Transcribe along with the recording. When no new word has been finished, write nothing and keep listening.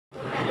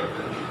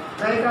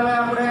ગઈકાલે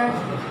આપણે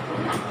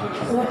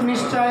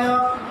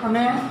ઉપનિશ્ચાયક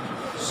અને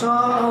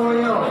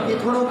સહઅવયવ એ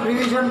થોડુંક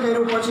રિવિઝન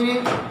કર્યું, પછી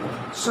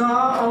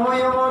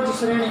સહઅવયવો જ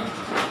શ્રેણી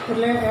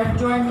એટલે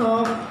એડજોઇન્ટ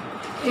ઓફ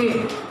એ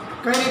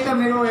કઈ રીતે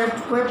મેળવો,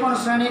 કોઈ પણ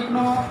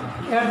શ્રેણિકનો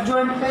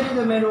એડજોઇન્ટ કઈ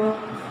રીતે મેળવો,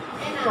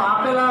 તો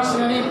આપેલા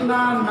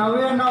શ્રેણિકના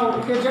 9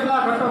 કે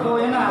જેટલા ઘટકો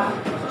એના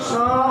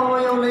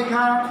સહઅવયવ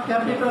લખ્યા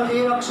કેપિટલ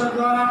એ અક્ષર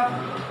દ્વારા,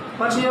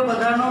 પછી એ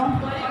બધાનો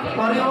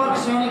પરિવર્ત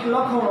શ્રેણિક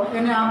લખો,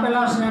 એને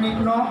આપેલા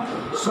શ્રેણિકનો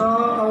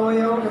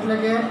સહઅવયવ એટલે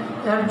કે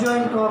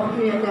એડજોઇન્ટ ઓફ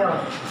એ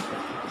કહેવાય.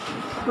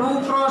 2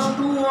 ×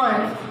 2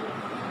 હોય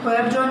તો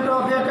એડજોઇન્ટ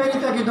ઓફ એ કઈ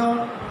રીતે કીધો,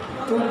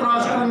 2 ×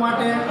 2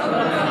 માટે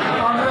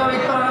અગ્ર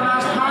વિકર્ણના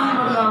સ્થાન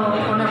બદલાવો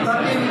અને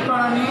પ્રતિ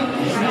વિકર્ણની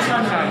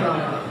નિશાની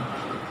બદલાવો.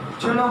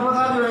 ચલો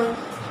બધા જોઈએ.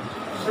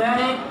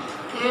 શ્રેણિક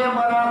એ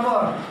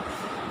બરાબર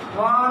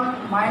 1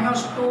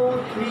 - 2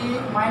 3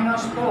 -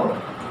 4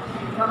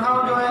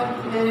 લખાવો જોઈએ.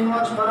 એ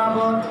ઇન્વર્સ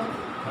બરાબર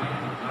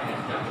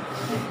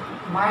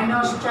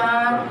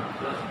 -4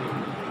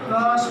 +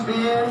 2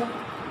 -3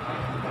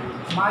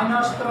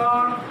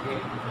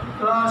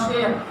 +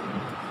 1.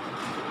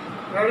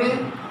 રેડી?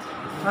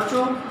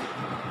 સાચું?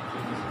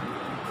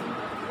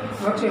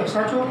 વચ્ચે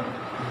સાચું?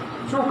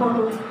 શું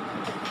ખોટું?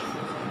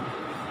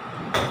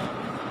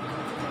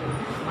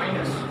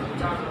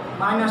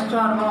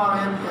 -4 નો આવે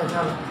એમ કે.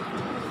 ચાલો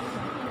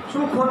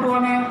શું ખોટું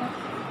અને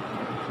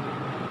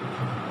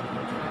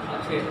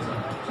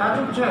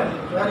સાચું છે?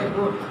 Very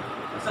good.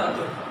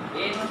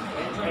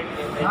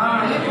 હા,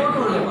 એ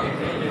ખોટું છે.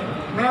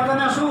 મેં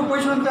તને શું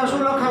પૂછ્યું ને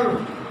શું લખાયું?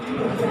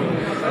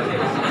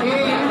 એ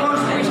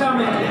ઇન્વર્સ પૂછ્યા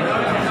મેં.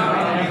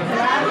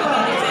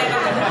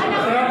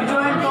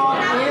 એડજોઇન્ટ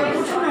ઓફ એ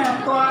પૂછ્યું ને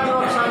તો આ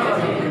જવાબ સાચો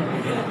છે.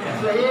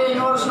 એટલે એ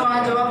ઇન્વર્સનો આ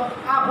જવાબ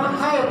આ ભૂલ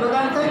થાય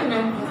બધાને થઈ ને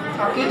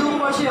આ કીધું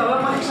પછી હવે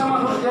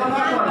પરીક્ષામાં થોડું ધ્યાન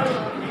રાખવાનું.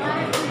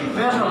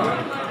 બેસો.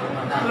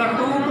 એટલે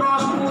 2 ×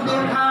 2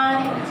 દેખાય,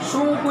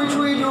 શું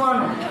પૂછ્યું એ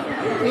જોવાનું.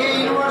 એ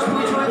ઇન્વર્સ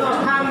પૂછ્યું હોય તો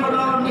સ્થાન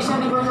બદલાવો,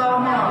 નિશાની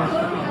બદલાવવામાં આવે.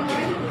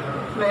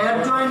 એટલે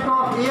એડજોઇન્ટ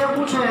ઓફ એ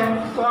પૂછે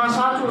તો આ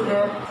સાચું છે.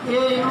 એ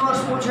ઇન્વર્સ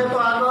પૂછે તો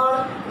આગળ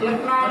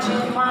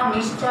 1/છેદમાં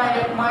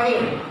નિશ્ચાયકમાં એ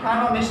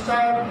આનો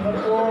નિશ્ચાયક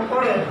મૂકવો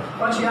પડે,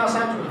 પછી આ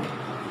સાચું.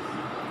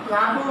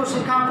 આટલું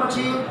શીખ્યા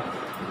પછી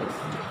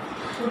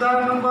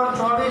ઉદાહરણ નંબર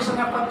 24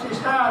 અને 25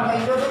 કયા હતા એ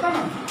જોતા હતા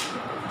ને.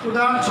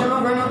 ઉદાહરણ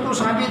છેલ્લું ગણ્યું તું,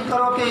 સાબિત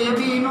કરો કે એ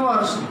બી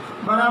ઇન્વર્સ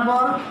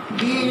બરાબર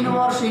બી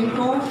ઇન્વર્સ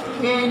ઇન્ટુ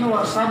એ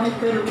ઇન્વર્સ સાબિત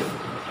કર્યું.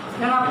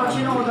 એના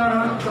પછીનું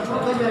ઉદાહરણ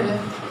કચરું થઈ જાય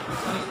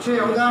છે.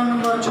 ઉદાહરણ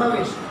નંબર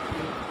 26.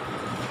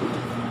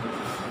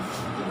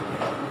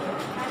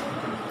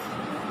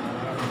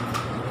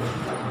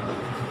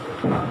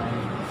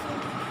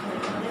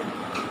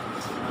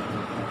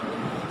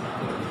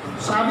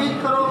 સાબિત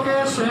કરો કે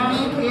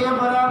શ્રેણિક એ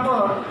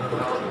બરાબર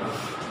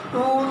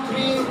 2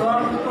 3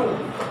 1 2.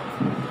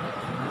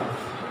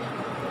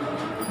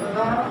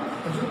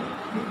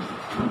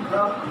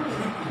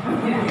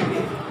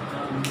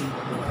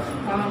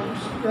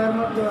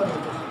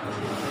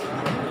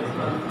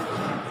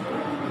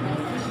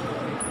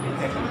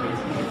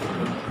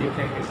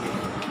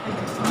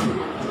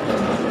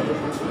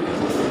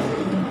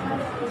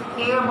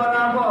 એ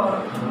બરાબર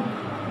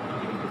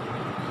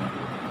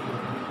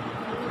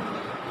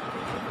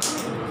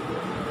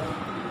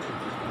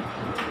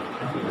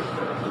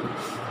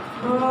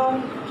 2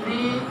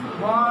 3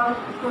 1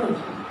 2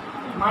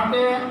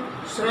 માટે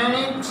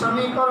શ્રેણિક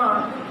સમીકરણ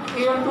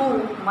a2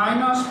 -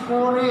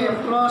 4a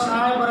 +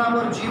 i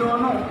બરાબર 0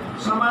 નું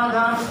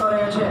સમાધાન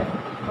કરે છે.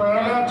 તો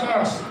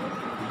LHS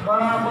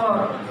બરાબર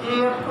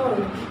a2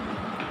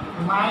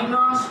 -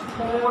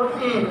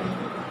 4a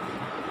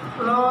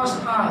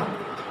 + i.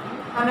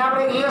 અને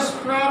આપણે a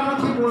સ્ક્વેર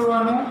નથી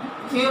બોલવાનું,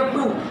 a2.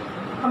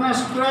 તમે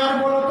સ્ક્વેર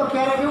બોલો તો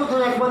ક્યારેક એવું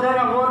થાય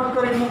બધાના વર્ગ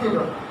કરી મૂકી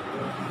દો.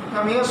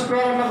 એ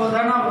સ્ક્વેર એટલે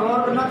બધાના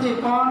વર્ગ નથી,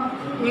 પણ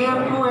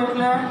a2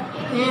 એટલે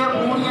a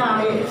ગુણ્યા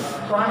a.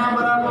 તો આના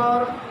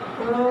બરાબર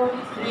 2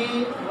 3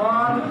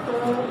 1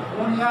 2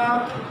 ગુણ્યા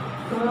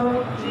 2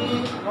 3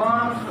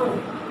 1 2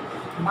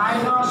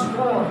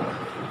 -4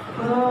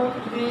 2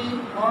 3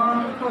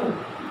 1 2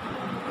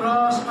 +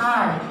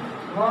 i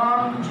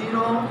 1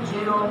 0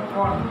 0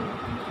 1.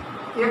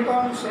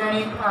 એકમ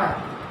શ્રેણિક i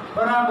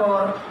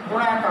બરાબર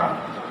ગુણાકાર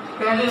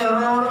પહેલી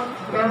હરોળ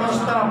પહેલો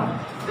સ્તંભ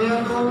 2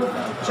 2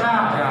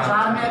 4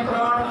 4 ને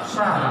 3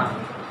 7.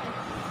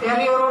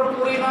 પહેલી હરોળ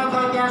પૂરી ન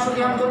થાય ત્યાં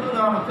સુધી આમ જતું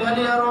જવાનું.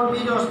 પહેલી હરોળ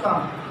બીજો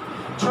સ્તંભ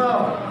 6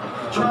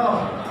 6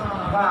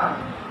 12.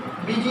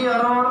 બીજી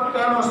હરોળ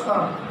પહેલો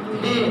સ્તંભ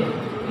 2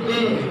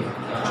 2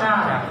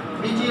 4.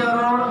 બીજી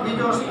હરોળ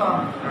બીજો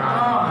સ્તંભ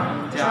 3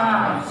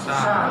 4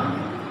 7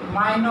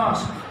 માઇનસ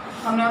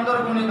અને અંદર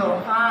ગુણી દો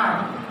 8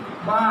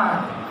 12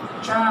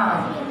 4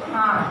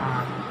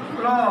 8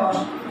 પ્લસ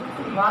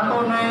વાતો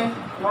નહીં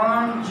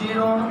 1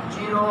 0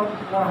 0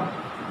 1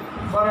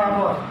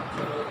 બરાબર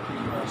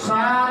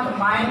 7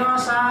 -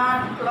 8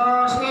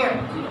 + 1.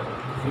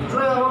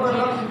 જોયા વગર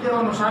લખી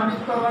દેવાનું. સાબિત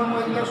કરવાનું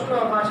એટલે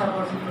શું પાછા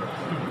પછી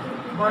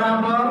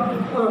બરાબર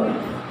O.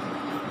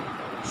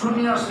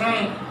 શૂન્ય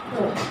શ્રેણી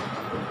O.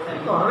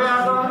 તો હવે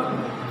આગળ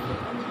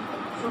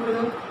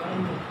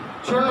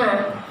છેલ્લે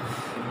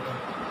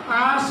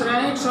આ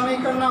શ્રેણિક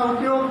સમીકરણના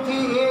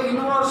ઉપયોગથી એ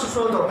ઇન્વર્સ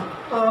શોધો.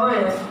 તો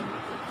હવે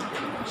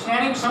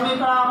શ્રેણિક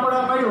સમીકરણ આપણે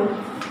મળ્યું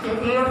કે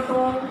a2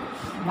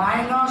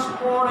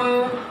 -4a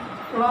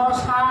 +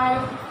 i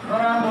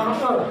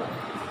 = o.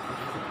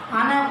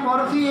 આને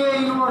પરથી એ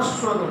ઇન્વર્સ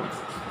શોધો.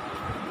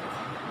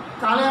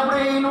 કાલે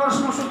આપણે એ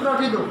ઇન્વર્સનું સૂત્ર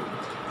કીધું.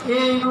 a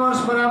ઇન્વર્સ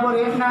બરાબર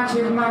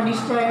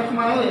 1/નિશ્ચય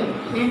 1/a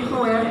into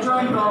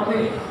adjoint of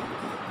a.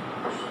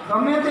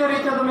 ગમે તે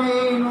રીતે તમે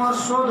એ ઇન્વર્સ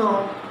શોધો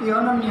એ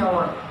અનન્ય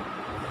હોય.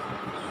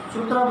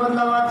 સૂત્ર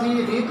બદલાવાથી,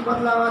 રીત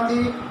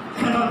બદલાવાથી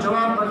એનો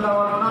જવાબ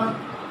બદલાવાનો નથી.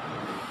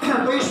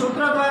 તો એ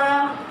સૂત્ર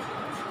દ્વારા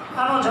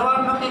આનો જવાબ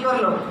નક્કી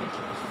કરી લો.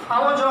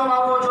 આવો જવાબ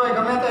આવવો જોઈએ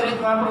ગમે તે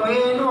રીતે આપણો એ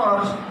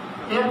ઇન્વર્સ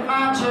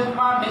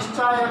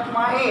 1/નિશ્ચય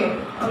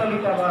 1/a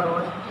લીટા બાર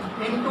હોય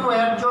ઇન્ટુ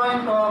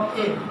એડજોઇન્ટ ઓફ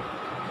a.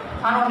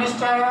 આનો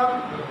નિશ્ચય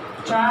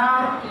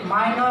 4 -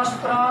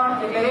 3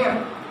 એટલે 1,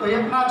 તો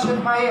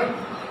 1/1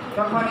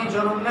 લખવાની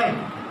જરૂર નહીં.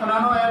 અને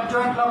આનો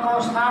એડજોઇન્ટ લખો,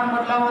 સ્થાન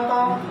બદલાવો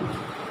તો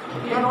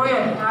એનું એ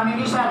આની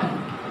નિશાની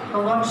તો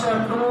બનશે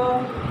 2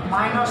 -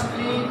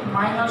 3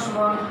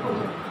 -1 2.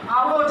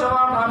 આવો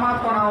જવાબ આમાં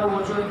પણ આવવો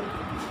જોઈએ.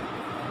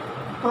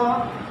 તો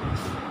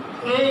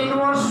એ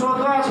ઇન્વર્સ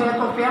શોધવા છે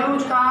તો પહેલું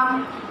જ કામ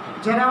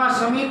જ્યારે આવા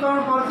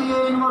સમીકરણ પરથી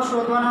એ ઇન્વર્સ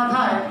શોધવાના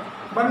થાય,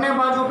 બંને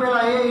બાજુ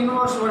પહેલાં એ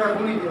ઇન્વર્સ વડે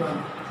ગુણી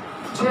દેવાનું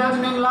છે. જ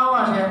નહીં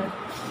લાવવા છે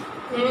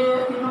એ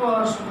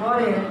ઇન્વર્સ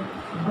વડે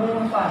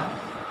ગુણતા.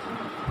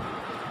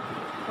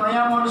 તો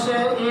અહીંયા મળશે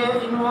એ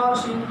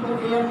inverse into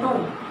a2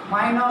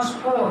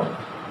 -4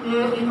 A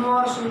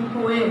inverse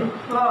into a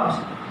plus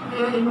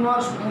A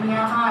inverse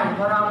ગુણ્યા i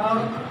બરાબર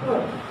o.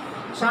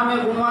 સામે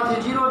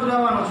ગુણવાથી 0 જ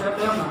રહેવાનું છે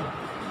એટલે એમાં.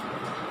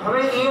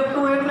 હવે a2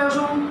 એટલે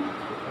શું?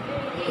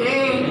 a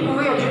ઇન્ટુ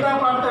a જુદા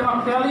પાડતો એમાં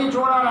પહેલી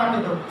જોડા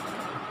રાખી દો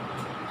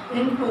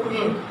into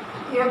a.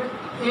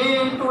 a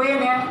into a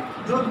ને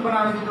જૂથ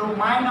બનાવી દીધું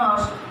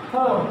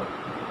 -4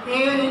 a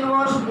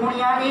ઇન્વર્સ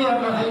ગુણ્યા a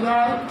એટલે થઈ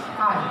જાય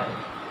i.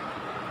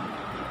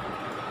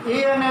 a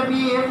અને b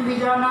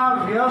એકબીજાના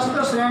વ્યસ્ત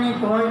શ્રેણિક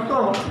હોય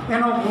તો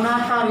એનો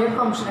ગુણાકાર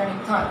એકમ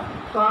શ્રેણિક થાય.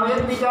 તો આ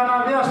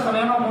એકબીજાના વ્યસ્ત અને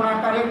એનો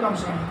ગુણાકાર એકમ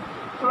શ્રેણિક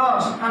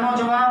પ્લસ આનો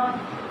જવાબ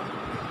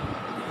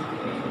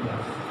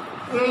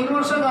એ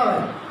ઇન્વર્સ જ આવે.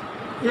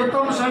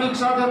 એકમ શ્રેણિક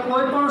સાથે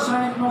કોઈ પણ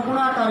શ્રેણિકનો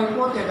ગુણાકાર એ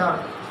પોતે જ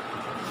આવે.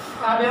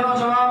 આ બેનો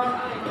જવાબ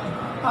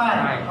i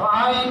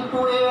ઇન્ટુ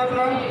a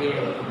એટલે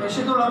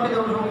સીધું લખી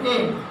દઉં છું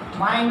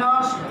a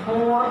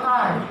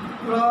 -4i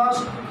plus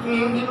a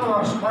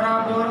inverse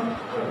બરાબર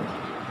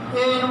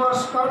a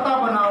ઇન્વર્સ કરતા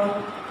બનાવો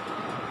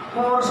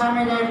 4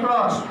 સામે જાય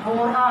પ્લસ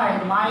 4i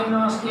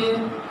માઇનસ a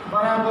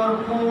બરાબર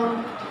 4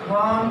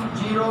 1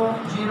 0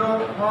 0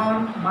 1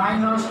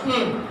 માઇનસ a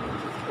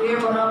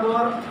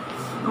બરાબર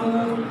 2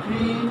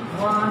 3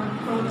 1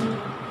 2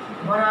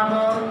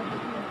 બરાબર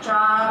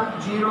 4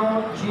 0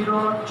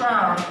 0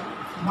 4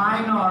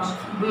 માઇનસ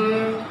 2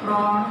 3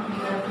 1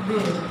 2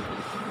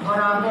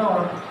 બરાબર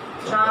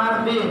 4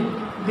 2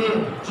 2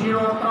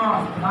 0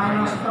 3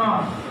 માઇનસ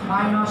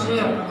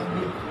 1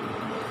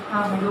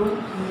 આ મળ્યું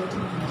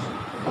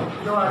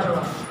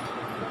જવાબ.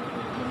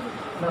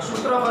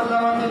 સૂત્ર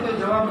બદલાવાથી કે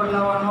જવાબ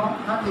બદલાવાનો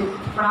નથી,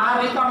 પણ આ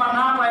રીતમાં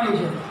ના પાડી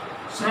છે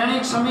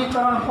શ્રેણિક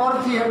સમીકરણ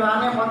પરથી, એટલે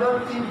આને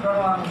મદદથી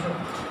ગણવાનું છે.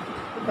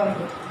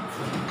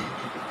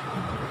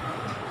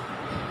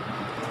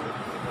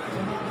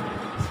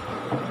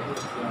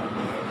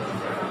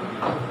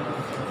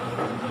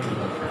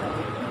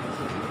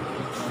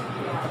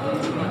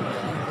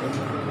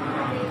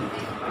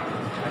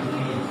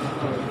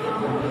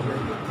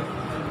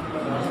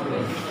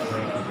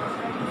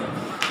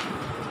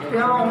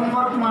 પહેલો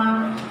હોમવર્કમાં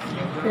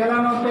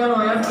પહેલાનો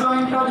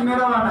એડજોઇન્ટ જ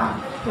મેળવવાના.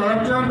 તો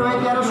એડજોઇન્ટ હોય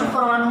ત્યારે શું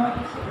કરવાનું?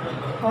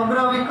 અગ્ર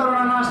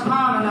વિકર્ણના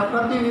સ્થાન અને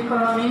પ્રતિ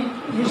વિકર્ણની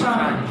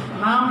નિશાની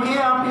નામ એ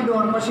આપી દો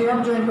અને પછી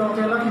એડજોઇન્ટ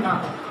ઓકે લખી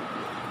નાખો.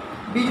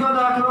 બીજો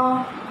દાખલો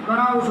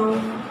ગણાવું છું.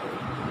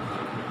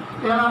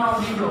 પહેલાનો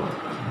બીજો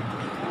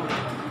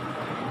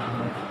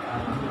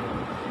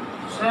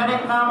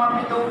શ્રેણિક નામ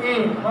આપી દો a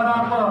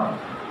બરાબર.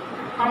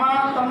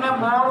 આમાં તમને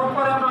બોર્ડ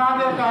ઉપર એમ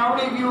લાગે કે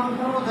આવડી ગયું,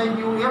 પૂરું થઈ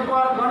ગયું,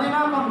 એકવાર ગણી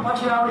નાખો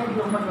પછી આવડી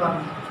ગયું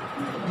સમજવાનું.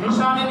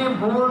 નિશાનીની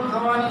ભૂલ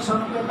થવાની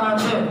શક્યતા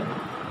છે.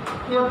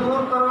 એ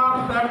દૂર કરવા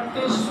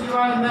પ્રેક્ટિસ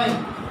સિવાય નહીં.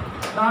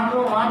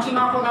 દાખલો વાંચી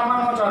નાખો તો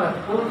આમાં ન ચાલે,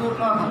 ભૂલ દૂર ન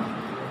થાય.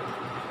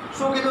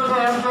 શું કીધું છે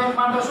એડજોઇન્ટ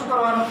માટે શું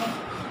કરવાનું?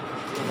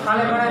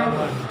 કાલે ગણાય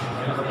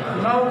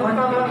 9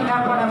 ઘટક લખી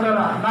નાખવાના.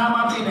 પહેલાં નામ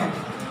આપીને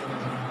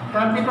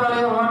કેપિટલ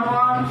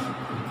A11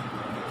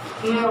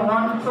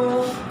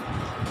 A12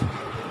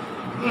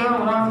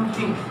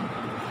 A13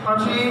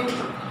 પછી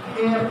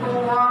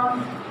A21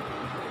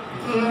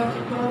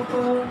 A22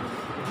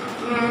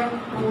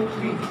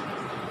 A23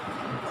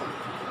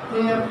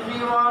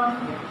 A31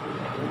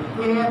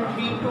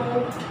 A32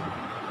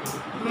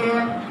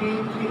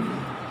 A33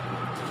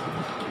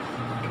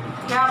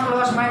 क्या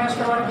प्लस माइनस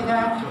करवाना कीधा?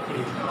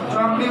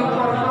 ચોકડી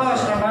ઉપર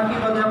પ્લસ અને બાકી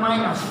બધા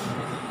માઇનસ.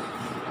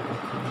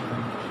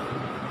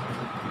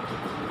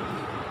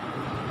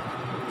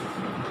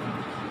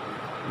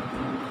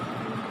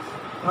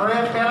 હવે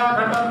પહેલા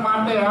ઘટક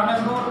માટે આને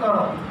દૂર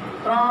કરો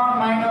 3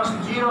 માઇનસ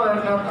 0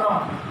 એટલે 3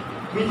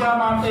 બીજા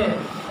માટે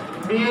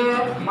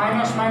 2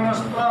 માઇનસ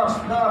માઇનસ પ્લસ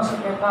 10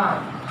 એટલે 5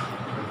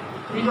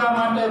 ત્રીજા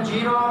માટે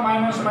 0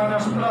 માઇનસ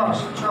માઇનસ પ્લસ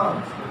 6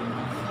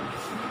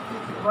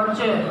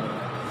 વચ્ચે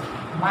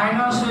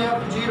માઇનસ 1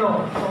 0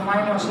 તો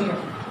માઇનસ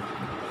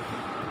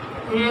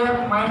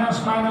 1 માઇનસ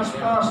માઇનસ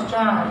પ્લસ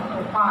 4 તો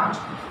 5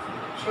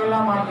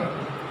 છેલ્લા માટે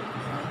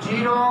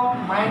 0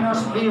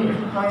 માઇનસ 2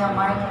 તો અહીંયા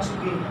માઇનસ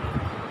 2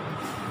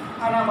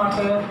 આના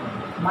માટે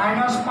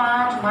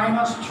 -5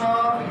 -6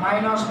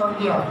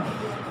 -11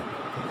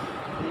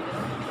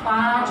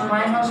 5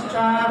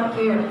 -4 1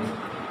 3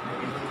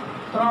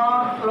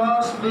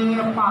 +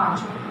 2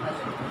 5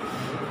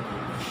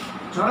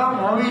 ઝડપ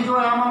હોવી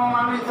જોઈએ આમાં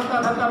માંગણી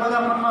થતાં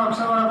બધા મનમાં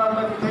અક્ષરવાળા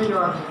બાદબાકી થઈ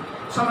જવાથી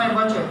સમય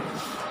બચે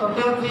તો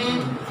તેથી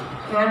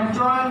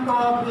એડજોઇન્ટ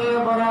ઓફ એ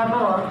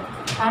બરાબર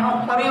આનો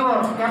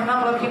પરિવર્ત કેમ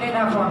નામ લખી નહીં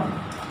નાખવાનું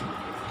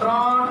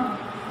 3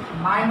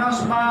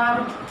 -12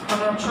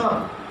 અને 6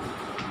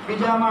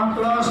 બીજામાં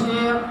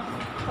 +1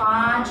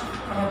 5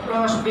 અને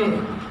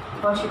 +2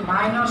 પછી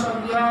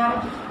 -11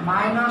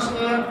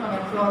 -1 અને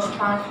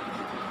 +5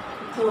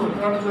 પૂરું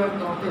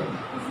એડજોઇન્ટ ઓફ એ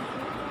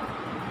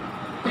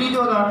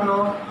ત્રીજો દાખલો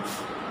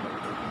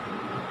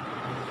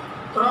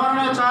 3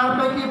 અને 4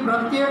 પૈકી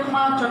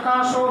પ્રત્યેકમાં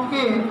ચકાસો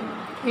કે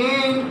a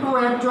ઇન્ટુ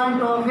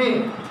એડજોઇન્ટ ઓફ એ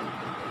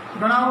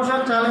ગણાવવું છે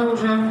ચાલેવું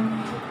છે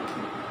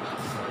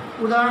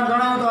ઉદાહરણ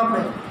ગણાવ્યું તો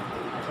આપણે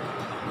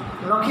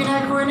લખી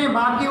નાખ્યું હોય નહીં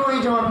બાકી હોય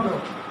જવાબ તો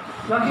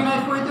લખી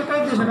નાખ્યું હોય તો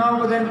કહી દઈશું આવું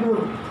બધાને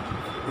પૂરું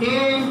a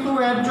ઇન્ટુ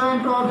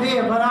એડજોઇન્ટ ઓફ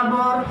એ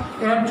બરાબર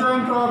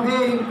એડજોઇન્ટ ઓફ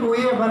એ ઇન્ટુ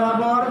એ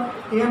બરાબર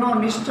એનો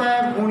નિશ્ચય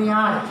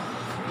ગુણ્યા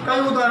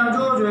કયું ઉદાહરણ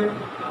જોવું જોઈએ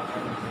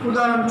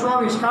ઉદાહરણ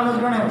 24 કાલે જ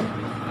ગણાવ્યું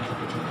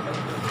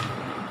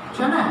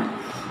છે ને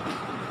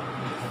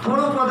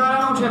થોડુંક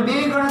વધારાનું છે બે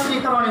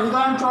ગણતરી કરવાની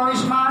ઉદાહરણ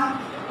 24 માં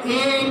a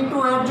ઇન્ટુ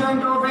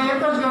એડજોઇન્ટ ઓફ એ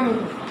એક જ ગણ્યું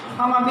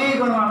આમાં બે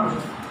ગણવાનું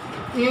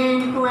છે a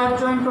ઇન્ટુ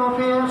એડજોઇન્ટ ઓફ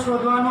એ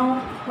શોધવાનું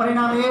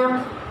પરિણામ 1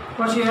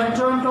 પછી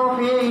એડજોઇન્ટ ઓફ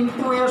એ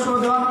ઇન્ટુ એ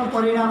શોધવાનું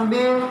પરિણામ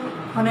 2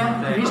 અને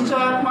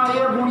નિશ્ચયાત્મક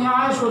એ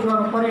ગુણ્યા a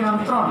શોધવાનું પરિણામ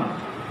 3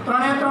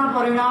 ત્રણે ત્રણ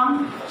પરિણામ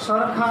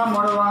સરખા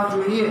મળવા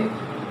જોઈએ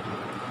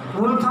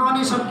ભૂલ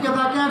થવાની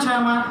શક્યતા ક્યાં છે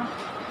આમાં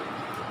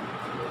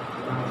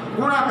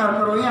ગુણાકાર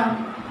કરો અહીંયા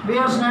બે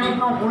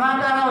શ્રેણીનો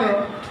ગુણાકાર આવે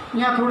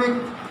ત્યાં થોડીક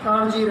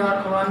કાળજી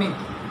રાખવાની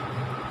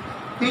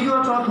ત્રીજો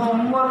ચોથો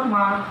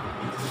હોમવર્કમાં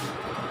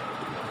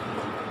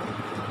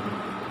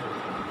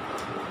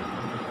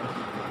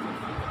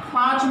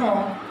પાંચમો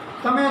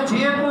તમે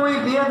જે કોઈ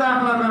બે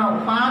દાખલા ગણાવો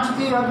 5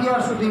 થી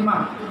 11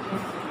 સુધીમાં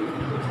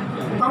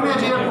તમે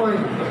જે કોઈ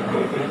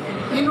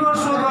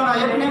ઇન્વર્સ શોધવાના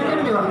એકને કેમ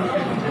દેવાનું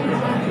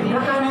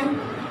દેખાય નહીં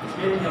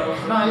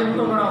ના એક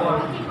તો ગણાવો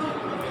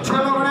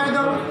છેલ્લો ગણાવી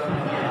દો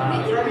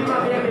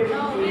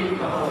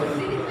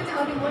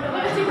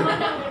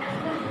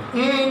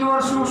એ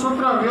ઇન્વર્સનું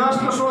સૂત્ર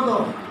વ્યસ્ત શોધો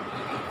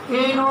એ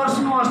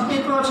ઇન્વર્સનું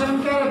અસ્તિત્વ છે એમ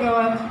ક્યારે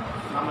કહેવાય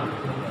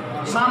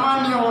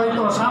સામાન્ય હોય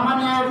તો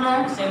સામાન્ય એટલે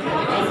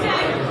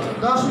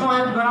 10નો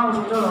એક ગણાવું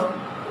છું ચલો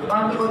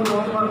બાકી બધું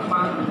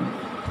હોમવર્કમાં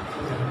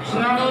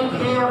શ્રેણી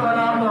એ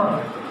બરાબર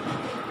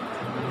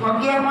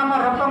 11માં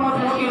રકમ જ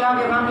મોટી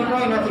લાગે બાકી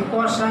કંઈ નથી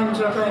કોસ સાઇન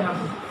છે કંઈ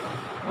નથી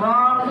 1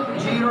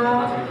 0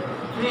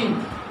 3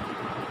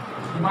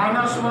 -1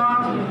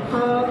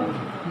 2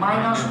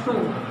 -2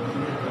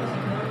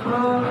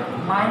 2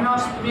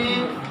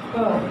 -3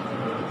 4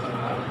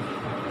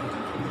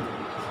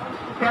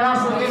 પહેલા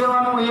શોધી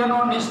લેવાનું એનો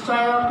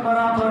નિશ્ચયક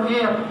બરાબર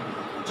 1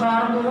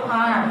 4 2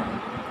 8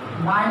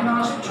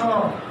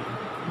 -6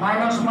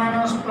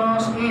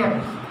 -+1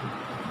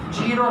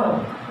 0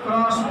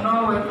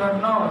 +9 એટલે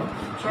 9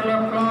 છેલ્લે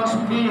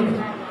 +2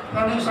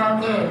 એની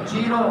સાથે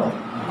 0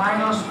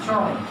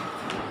 -6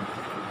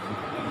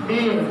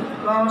 2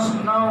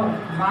 +9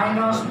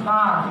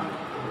 -12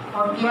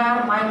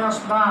 11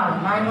 -12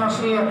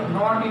 -1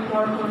 નોટ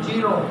ઇક્વલ ટુ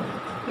 0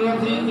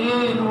 તેથી એ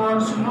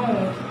ઇન્વર્સનું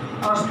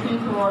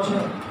અસ્તિત્વ છે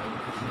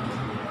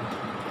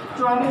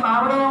જો અમુક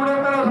આવડે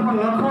કરે છે પણ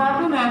લખવા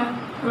આપ્યું ને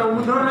એટલે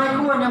ઉધર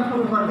રાખ્યું હોય ને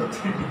પૂરું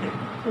કરી દે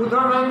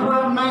ઉધર રાખ્યું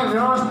એમ નહીં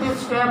વ્યવસ્થિત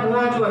સ્ટેપ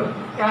હોવા જોઈએ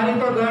કે આ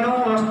રીતે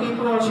ગણવું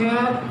અસ્તિત્વ છે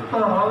તો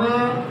હવે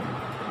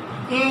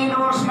એ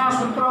ઇન્વર્સના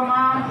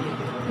સૂત્રમાં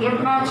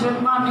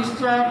 1/છેદમાં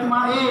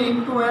નિશ્ચયાત્મક એ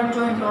ઇન્ટુ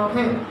એડજોઇન્ટ ઓફ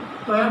એ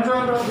તો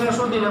એડજોઇન્ટ ઓફ એ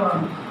શોધી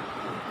લેવાનું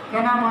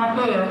એના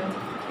માટે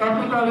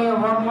capital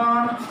A11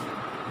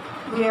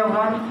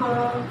 A12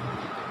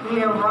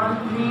 A13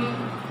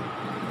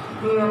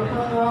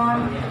 A21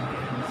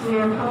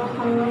 A22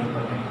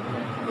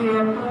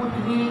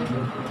 A23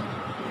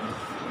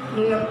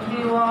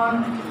 A31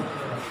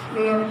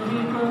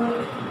 A32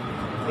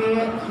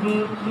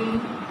 A33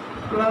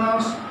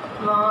 plus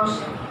plus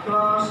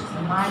plus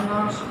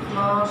minus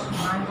plus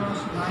minus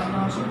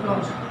minus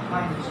plus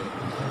minus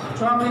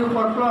ચોકડી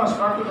ઉપર પ્લસ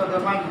બાકી બધે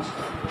માઇનસ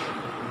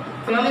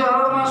પહેલી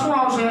હરોળમાં શું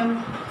આવશે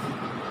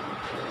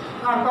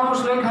આ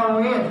કૌંસ રેખા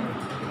હોય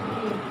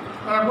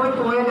એ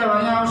બધું હોય જાય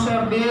અહીંયા આવશે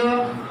 2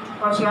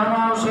 પછી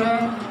આમાં આવશે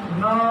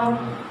 9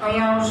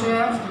 અહીંયા આવશે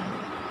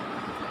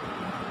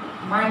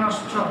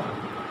 -6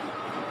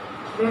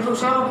 એટલું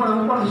સહેલું પડે,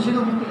 ઉપરથી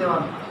સીધું મૂકી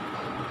દેવાનું.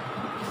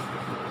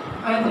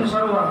 અહીંથી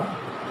શરૂઆત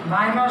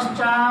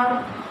 -4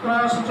 +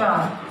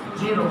 4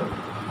 0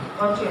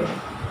 પછી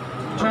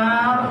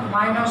 4 -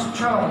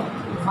 6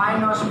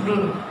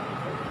 -2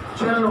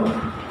 છેલ્લું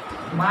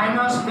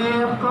 -2 +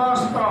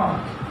 3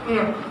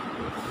 1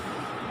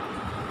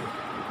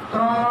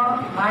 3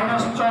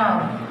 - 4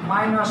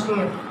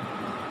 -1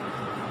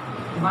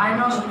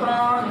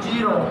 -3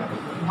 0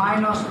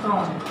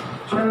 -3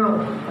 છેલ્લું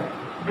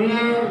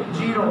 2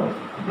 0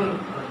 2.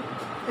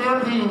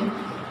 તેથી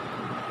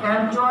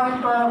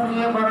એડજોઇન્ટ ઓફ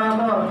એ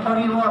બરાબર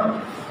પરિવર્ત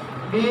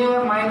 2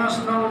 - 9 -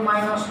 6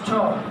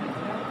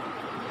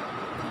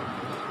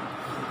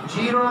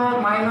 0 - 2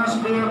 - 1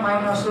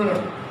 -1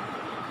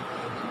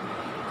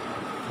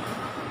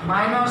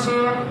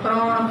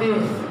 3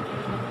 2.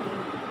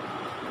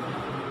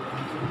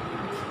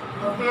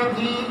 તો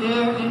તેથી એ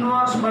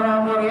ઇન્વર્સ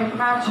બરાબર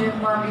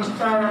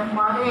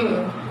 1/(વિસ્તારકમાં a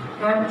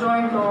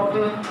adjoint of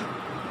A.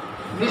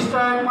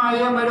 વિસ્તારકમાં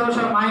a મળ્યો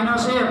છે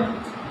 -1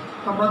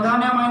 તો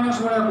બધાને માઇનસ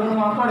વડે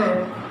ગુણવા પડે.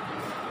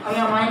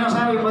 અહીંયા માઇનસ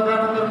આવી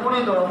બધાને અંદર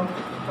ગુણી દો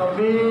તો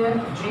 2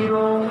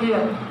 0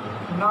 1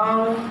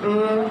 9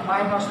 2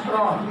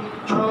 -3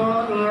 6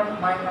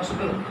 1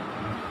 -2.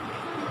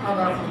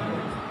 આગળ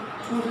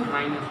શું છે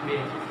 -2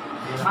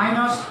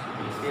 માઇનસ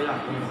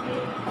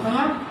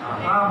અહીંયા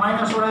હા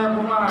માઇનસ વડે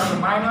ગુણવાના છે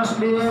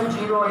 -2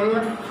 0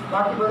 1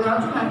 બાકી બધા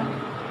છે ને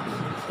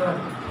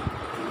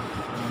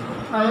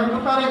આ એક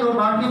ઉતારી દો,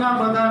 બાકીના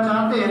બધા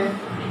જાતે.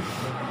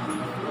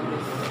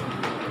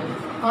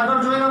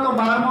 આગળ જોઈ લો તો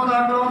 12મો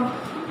દાખલો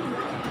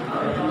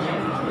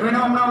એનો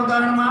હમણાં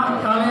ઉદાહરણમાં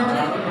કાલે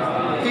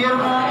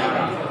 13મો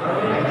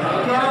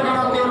ક્યારે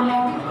ગણો 13મો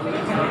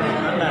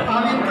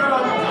આવી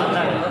તરત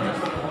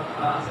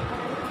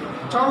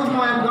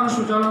 14મો એક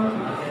ગણશું. ચલો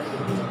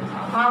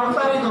આ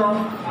ઉતારી દો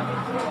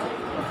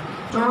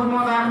 14મો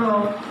દાખલો.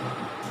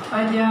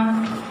 અહીં ત્યાં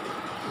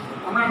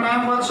હમણાં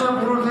ટાઈમ વધશે,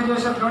 પૂરું થઈ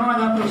જશે, ગણવા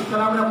જ આપીશ.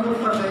 ચાલો આપણે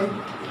પૂરું કરી દઈએ.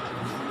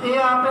 એ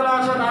આપેલા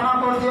છે આના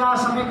પરથી આ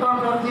સમીકરણ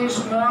પરથી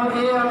સ્મોલ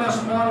a અને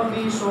સ્મોલ b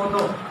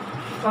શોધો.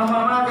 તો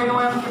હમણાં તેનો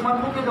એમ કિંમત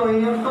મૂકી દો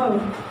a2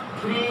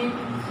 3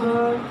 2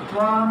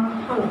 1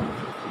 2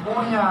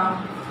 ગુણ્યા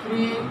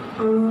 3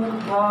 2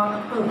 1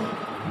 2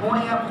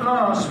 ગુણ્યા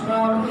plus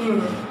small a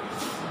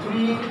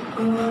 3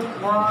 2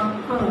 1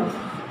 2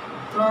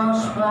 plus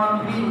small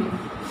b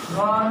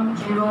 1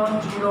 0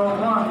 0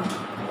 1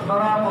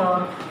 બરાબર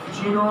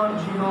 0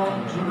 0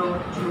 0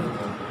 0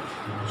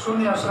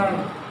 શૂન્ય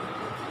શ્રેણી.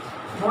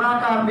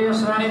 ગુણાકાર 2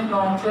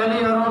 શ્રેણીનો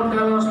પહેલી હરોળ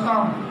પહેલો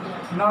સ્તંભ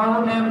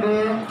 9 ને 2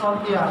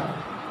 11,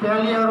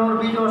 પહેલી હરોળ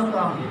બીજો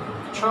સ્તંભ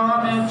 6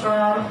 ને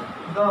 4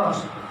 10,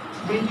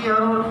 બીજી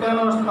હરોળ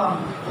પહેલો સ્તંભ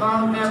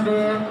 3 ને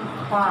 2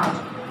 5,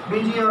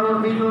 બીજી હરોળ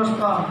બીજો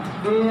સ્તંભ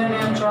 2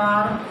 ને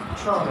 4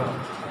 6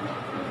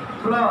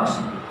 પ્લસ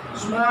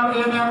સ્મોલ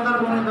a ને અંદર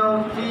ગુણી દો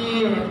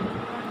 3a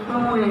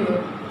 2a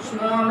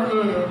small a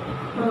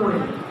 2a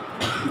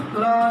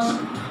plus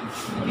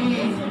b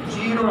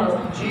 0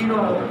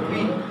 0 b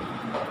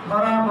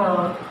બરાબર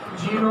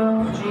 0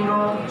 0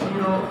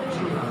 0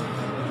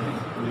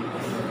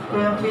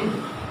 0.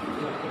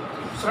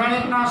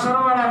 શ્રેણીકના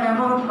સરવાળા અને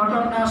અનુરૂપ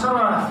ઘટકના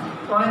સરવાળા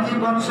તો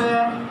અહીંથી બનશે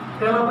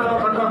પહેલો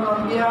ઘટક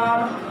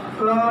 11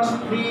 પ્લસ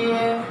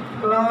 3a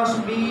પ્લસ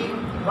b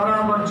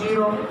બરાબર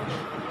 0.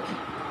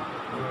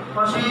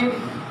 પછી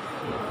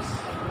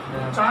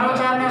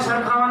ચારે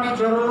સરખાવવાની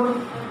જરૂર,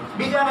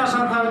 બીજાને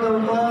સરખાવી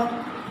દઉં તો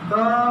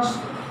 10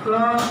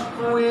 plus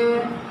 2a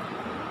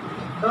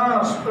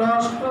 10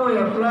 plus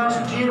 2a plus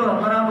 0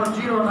 બરાબર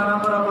 0 નાના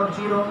બરાબર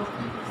 0.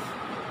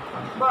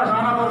 બસ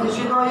આના પરથી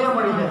સીધો a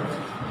મળી જાય.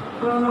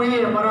 2a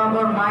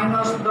બરાબર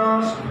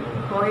 -10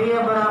 તો a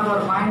બરાબર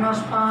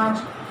 -5.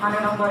 આને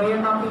નંબર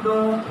 1 આપી દો.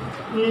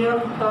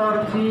 1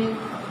 પરથી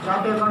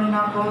જાતે ગણી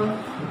નાખો.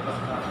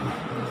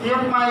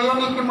 1 માં a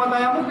ની કિંમત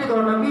અહીંયા મૂકી દો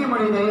એટલે b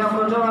મળી જાય.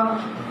 આપણો જવાબ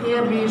a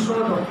b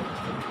શોધો.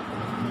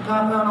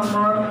 દાખલા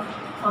નંબર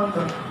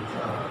 15.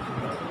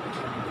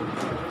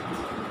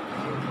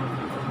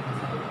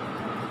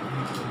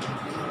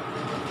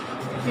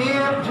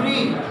 A3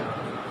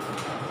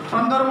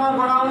 15મો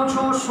ભણાવું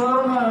છું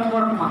 16મો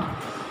હોમવર્કમાં.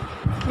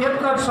 એક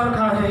જ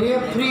સરખા છે.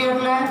 A3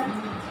 એટલે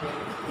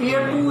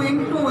A2 ×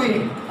 A.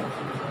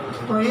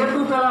 તો A2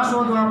 પહેલાં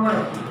શોધવા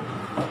પડે.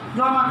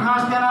 જો આમાં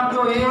ખાસ ધ્યાન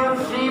આપજો.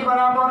 A3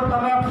 બરાબર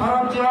તમે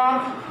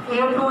ફરજિયાત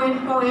A2 ×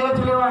 A જ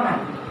લેવાના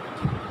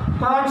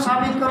તો જ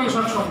સાબિત કરી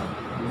શકશો.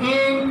 એ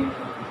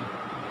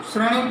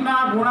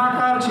શ્રેણીકના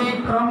ગુણાકાર છે એ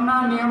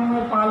ક્રમના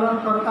નિયમનું પાલન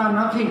કરતા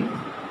નથી.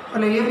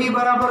 એટલે a b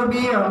બરાબર b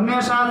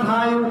હંમેશા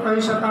થાય એવું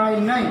કહી શકાય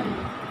નહીં.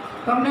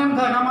 તમને એમ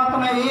થાય આમાં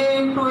તમે a ×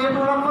 A2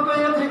 લખો તો એ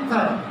જ રીત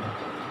થાય,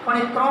 પણ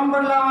એ ક્રમ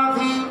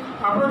બદલાવાથી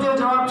આપણો જે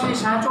જવાબ છે એ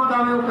સાચો જ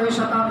આવે એવું કહી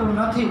શકાતું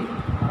નથી.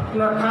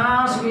 એટલે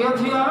ખાસ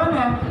A3 આવે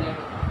ને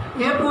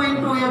A2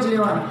 × A જ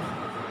લેવાના.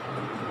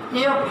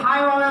 A5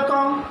 આવે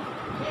તો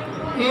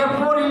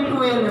A4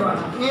 × A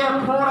લેવાના.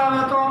 A4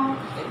 આવે તો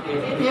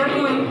A2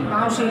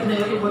 આવશે જ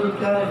નહીં. એટલું બધું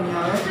ક્યારેય નહીં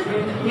આવે.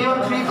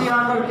 A3 થી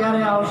આગળ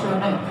ક્યારેય આવશે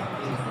નહીં.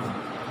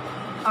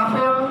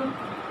 આપેલ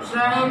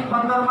શ્રેણી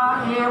 15 માં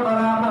a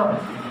બરાબર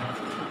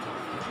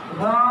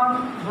 1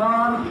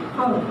 1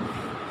 2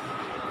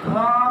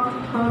 1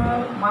 2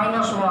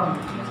 minus 1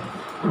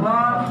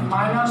 1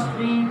 minus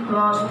 3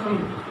 plus 3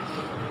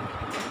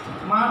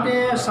 માટે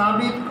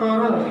સાબિત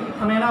કરો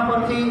અને એના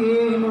પરથી a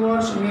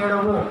ઇન્વર્સ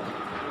મેળવો.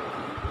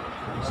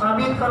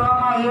 સાબિત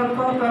કરવામાં a2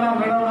 પહેલા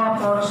મેળવવા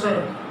પડશે.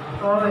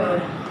 તો હવે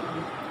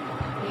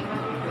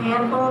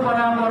a2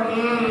 બરાબર a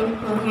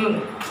into a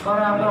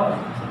બરાબર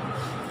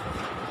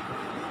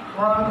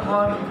 1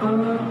 1 2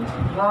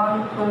 1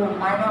 2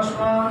 minus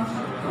 1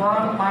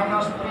 1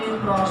 minus 3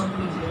 plus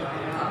 3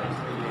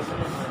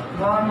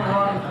 1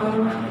 1 2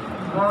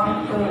 1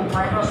 2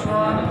 minus 1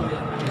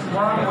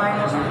 1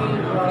 minus 3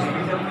 plus 3.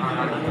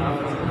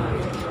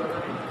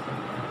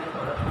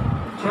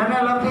 જેને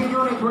લખી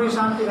ગયો ને થોડી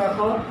શાંતિ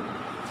રાખો.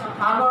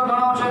 આગળ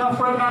ગણો છે એનો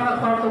કોઈ જ્ઞાન નથી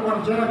પડતું, પણ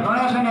જેને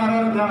ગણે છે ને એને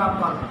ધ્યાન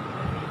આપવાનું.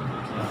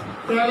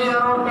 પહેલી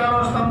હરોળ પહેલો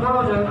સ્તંભ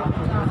બોલો છે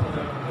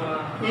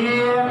 1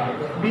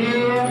 2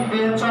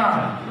 2 4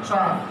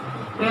 4.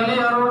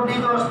 પહેલી હરોળ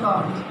બીજો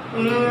સ્તંભ 1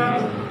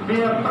 2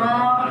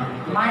 3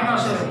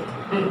 minus 1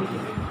 2.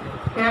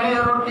 પહેલી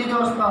હરોળ ત્રીજો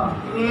સ્તંભ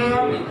 1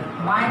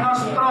 minus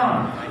 3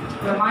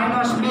 એટલે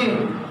minus 2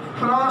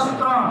 plus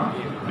 3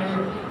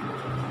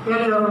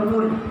 પહેલી હરોળ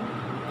પૂરી.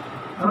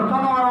 હવે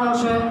કોનો વારો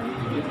આવશે?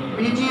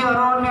 બીજી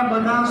હરોળ ને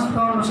બધા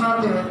સ્તંભ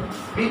સાથે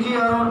બીજી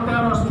હરોળ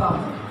પહેલો સ્તંભ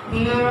 1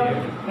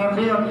 ને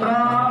 2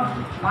 3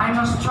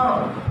 minus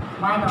 6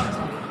 minus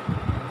 3.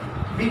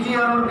 બીજી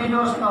હરોળ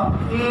બીજો સ્તંભ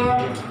 1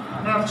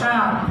 ને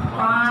 4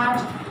 5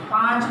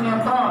 5 ને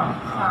 3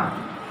 8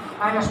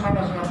 minus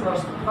minus ને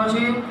પ્લસ.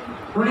 પછી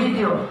ભૂલી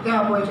ગયો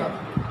ક્યાં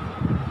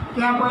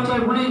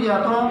પહોંચ્યા ભૂલી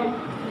ગયા તો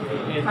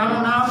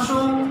આનું નામ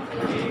શું?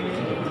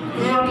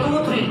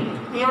 a23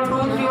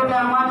 એટલે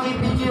આમાંથી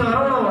બીજી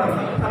હરોળ હોય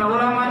અને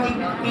ઓલામાંથી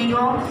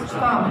ત્રીજો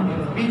સ્તંભ.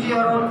 બીજી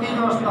હરોળ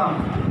ત્રીજો સ્તંભ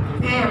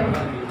 1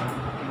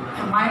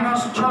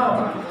 minus 6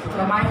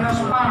 એટલે minus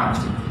 5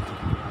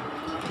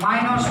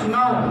 minus 9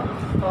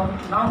 તો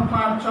 9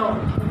 5 14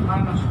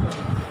 minus 4.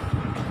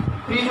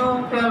 ત્રીજું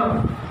પહેલું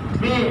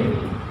 2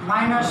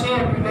 minus 1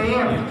 એટલે 1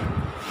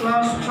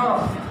 plus 6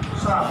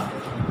 7.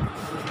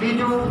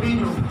 બીજું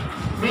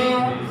 2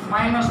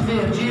 minus 2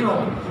 0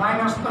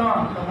 minus 3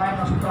 તો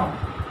minus 3.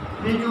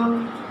 ત્રીજું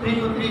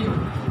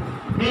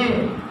 2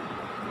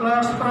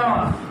 plus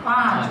 3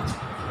 5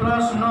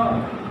 plus 9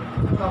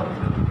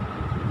 14.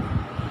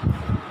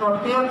 તો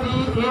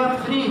તેથી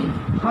a3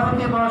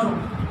 ફરીથી પાછું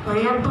તો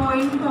a2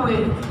 into a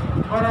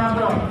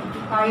બરાબર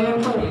આ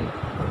a2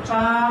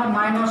 4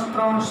 minus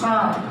 3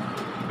 7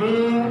 2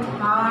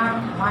 8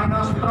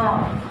 minus 3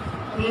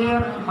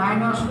 1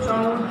 minus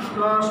 14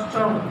 plus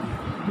 14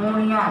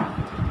 ગુણ્યા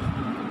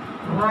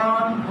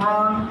 1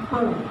 1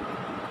 2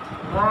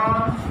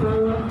 1 2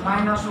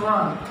 minus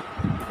 1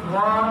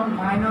 1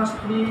 minus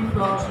 3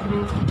 plus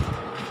 3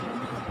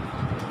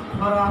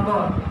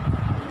 બરાબર.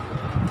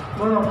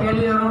 બોલો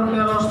પહેલી હરોળ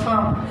પહેલો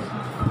સ્તંભ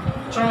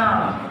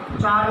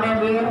 4 ને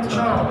 2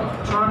 6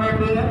 6 ને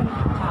 2 8.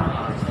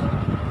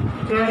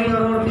 પહેલી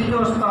હરોળ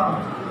બીજો સ્તંભ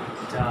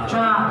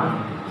 4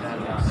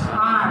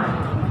 8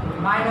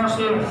 minus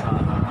 1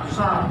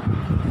 7.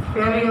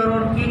 પહેલી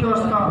હરોળ ત્રીજો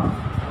સ્તંભ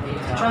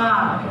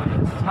 4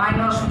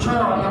 minus 6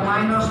 એટલે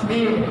minus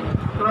 2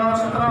 plus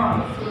 3.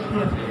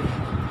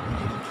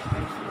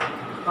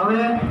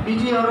 હવે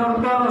બીજી હરોળ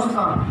પહેલો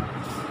સ્તંભ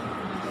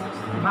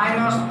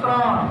minus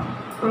 3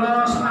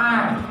 plus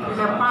 8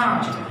 એટલે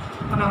 5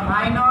 અને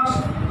minus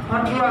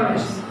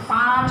 28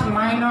 5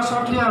 minus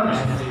 28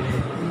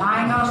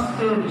 minus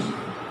 23.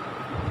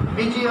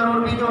 બીજી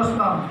હરોળ બીજો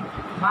સ્તંભ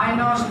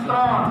minus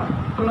 3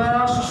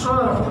 plus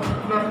 16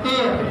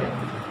 એટલે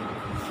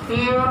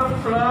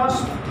 13 plus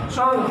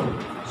 14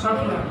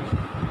 27.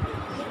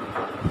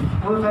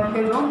 ભૂલ થાય કે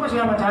જો પછી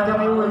આમાં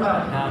જાજા એવું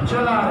થાય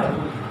ચલાવે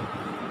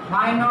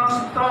minus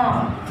 3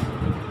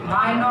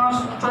 minus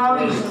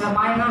 24 એટલે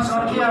minus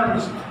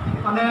 28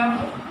 અને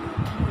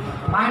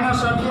minus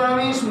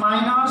 28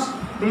 minus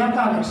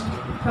 42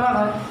 કેટલા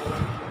થાય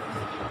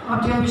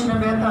 28 ને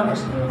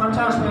 42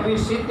 50 ને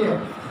 20 70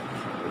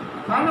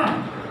 થાય ને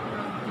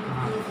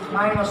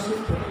minus 70.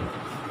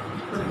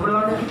 ભૂલ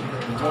લાગે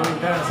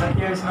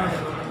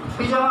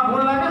બીજામાં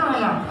ભૂલ લાગે ને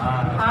અહીંયા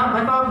આ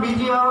ઘટક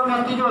બીજી હરોળ ને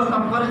ત્રીજો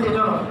સ્તંભ ફરીથી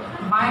ચલો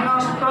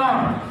minus 3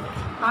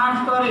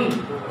 8 કરી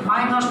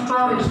minus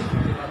 24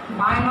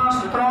 minus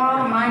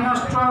 3 minus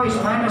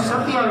 24 minus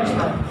 27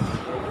 થાય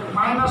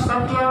minus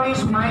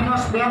 27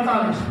 minus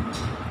 42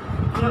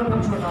 એ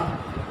પૂછું था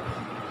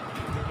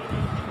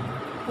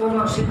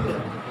 69.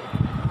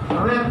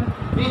 હવે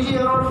ત્રીજી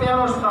હરોળ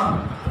પહેલો સ્તંભ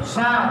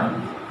 7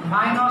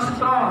 minus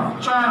 3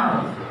 4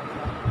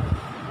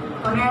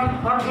 અને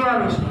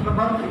 28 એટલે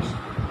 32.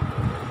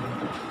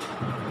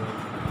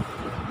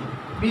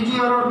 બીજી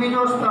હરોળ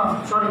બીજો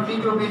સ્તંભ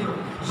બીજો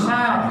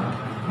 7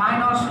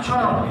 minus 6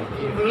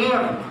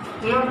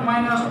 1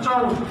 minus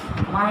 14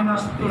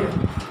 minus 13.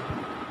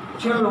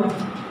 છેલ્લું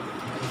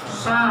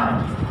 7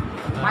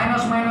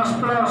 minus minus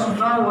plus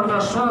 9 એટલે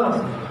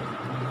 16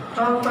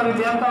 14 કરી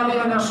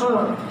 42 અને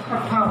 16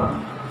 58.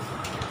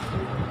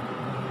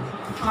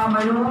 આ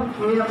મળ્યું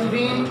A3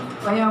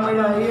 અહીંયા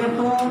મળ્યા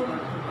A2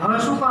 હવે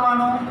શું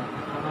કરવાનું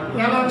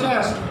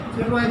LHS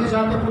એટલું અહીંથી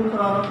જાતે પૂરું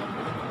કરવાનું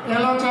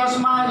LHS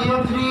માં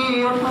A3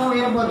 A2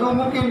 એ બધું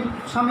મૂકી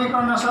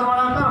સમીકરણના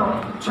સરવાળા કરો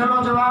છેલ્લો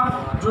જવાબ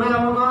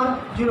જોયા વગર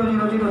 0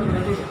 0 0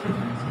 0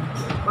 0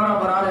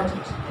 બરાબર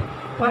LHS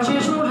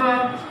પછી શું છે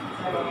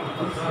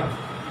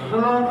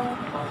બોલો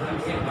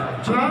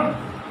છે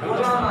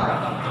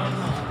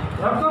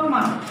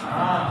રકમમાં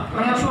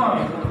અહીંયા શું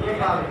આવે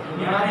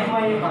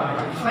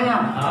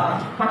અહીંયા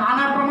પણ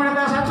આના પ્રમાણે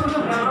ત્યાં સાચું છે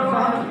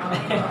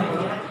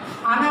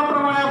આના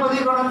પ્રમાણે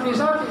બધી ગણતરી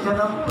સાચી છે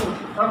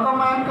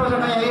રકમમાં એમ કહે છે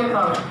કે અહીંયા 1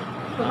 આવે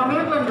તો તમે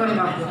એક જ ગણી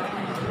નાખો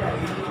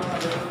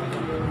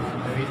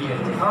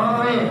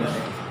હવે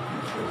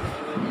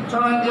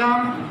ચલો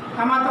ધ્યાન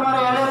આમાં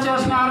તમારે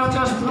LHS ને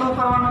RHS પૂરું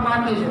કરવાનું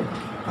બાકી છે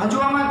હજુ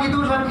આમાં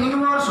કીધું છે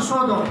ઇન્વર્સ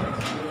શોધો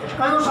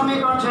કયું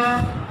સમીકરણ છે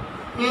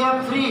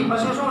A3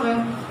 પછી શું છે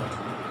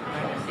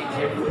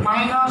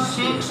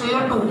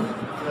 -6A2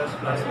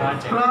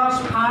 plus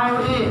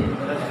 5A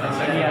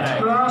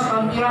plus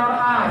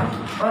 11I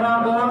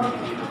બરાબર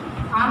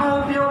આનો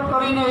ઉપયોગ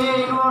કરીને A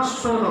ઇન્વર્સ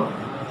શોધો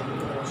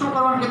શું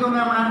કરવાનું કીધું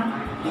મેં હમણાં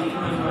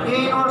A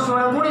ઇન્વર્સ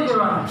વડે ગુણી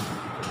દેવાનું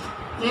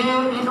A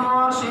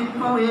inverse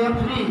into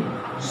A3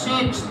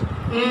 6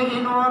 A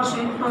inverse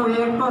into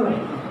A2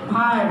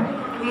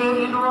 5 A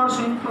inverse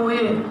into A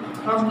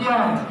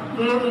 11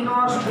 A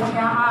inverse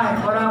ગુણ્યા I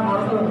બરાબર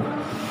O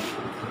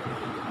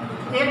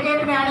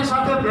એક ને આની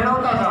સાથે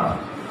ભેળવતા જાઓ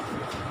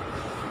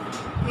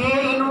A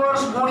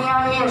ઇન્વર્સ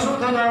ગુણ્યા A શું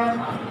થઈ જાય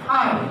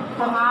I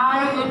તો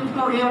I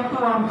ઇન્ટુ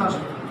A2 આમ થશે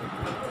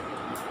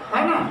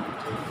હે ને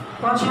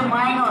પછી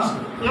માઇનસ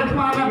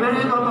એકમાં આને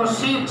ભેળવી દો તો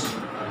 6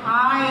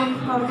 I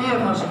ઇન્ટુ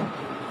A થશે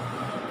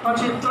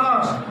પછી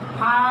plus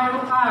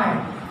 5I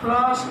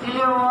plus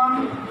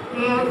 11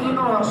 A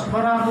inverse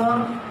બરાબર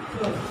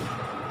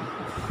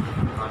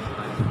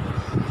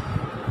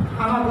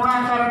આનો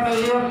ગુણાકાર એટલે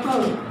A2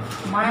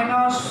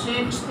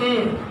 -6A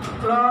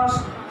plus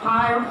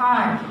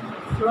 5I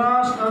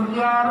plus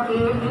 11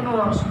 A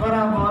inverse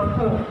બરાબર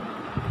O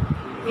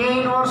A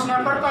ઇન્વર્સ ને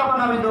કરતા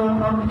બનાવી દો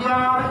 11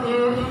 A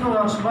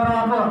ઇન્વર્સ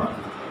બરાબર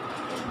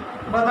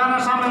બધાને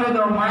સામે લઈ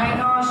દો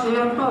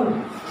 -A2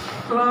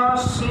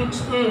 plus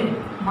 6A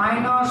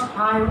minus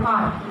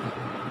 5I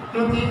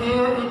તેથી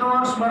A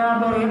ઇન્વર્સ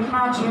બરાબર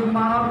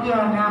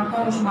 1/11 ને આ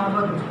કૌંસમાં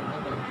બધું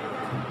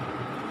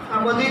આ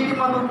બધી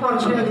કિંમત ઉપર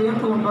છે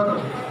એટલું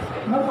બધું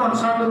મૂકો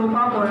સાદું રૂપ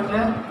આપો એટલે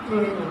A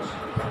ઇન્વર્સ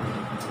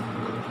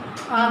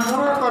આ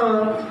પૂરો કરો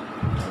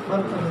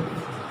બંધ કરો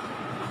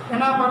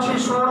એના પછી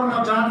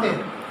 16 જાતે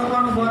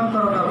કરવાનું બંધ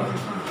કરો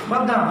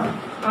બધા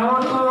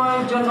આવડતું હોય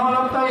જે ન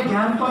લખતા હોય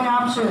ધ્યાન તો અહીં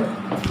આપશે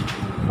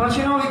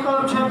પછીનો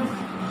વિકલ્પ છે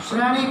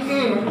શ્રેણી કે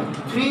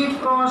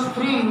 3x3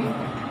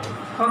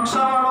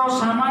 કક્ષાવાળો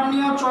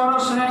સામાન્ય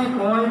ચોરસ શ્રેણિક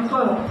હોય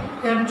તો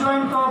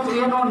એડજોઇન્ટ ઓફ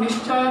A નો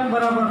નિશ્ચયક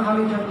બરાબર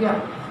ખાલી જગ્યા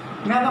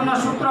મેં તમને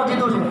સૂત્ર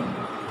કીધું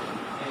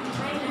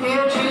છે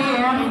A છે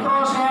n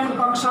ક્રોસ n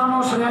કક્ષાનો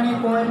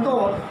શ્રેણિક હોય તો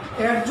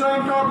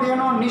એડજોઇન્ટ ઓફ A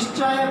નો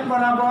નિશ્ચયક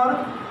બરાબર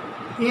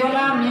A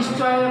ના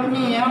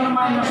નિશ્ચયકની n -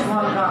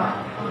 1 ઘાત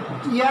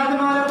યાદ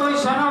ન રહે તો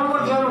શેના ઉપર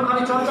થયું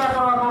ખાલી ચર્ચા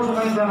કરવા કહું છું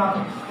કઈ જણા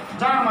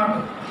જાણ માટે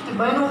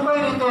બન્યું કઈ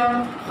રીતે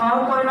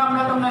આવું પરિણામ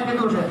મેં તમને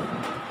કીધું છે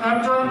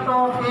adjoint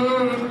of A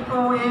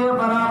into A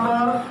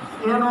બરાબર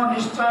A નો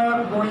નિશ્ચયક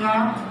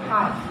ગુણ્યા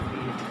I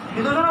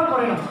કીધું છે ને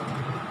પરિણામ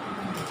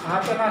હા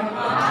કે ના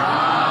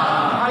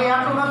ખાલી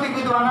આટલું નથી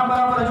કીધું આના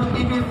બરાબર હજુ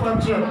ત્રીજી પદ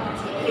છે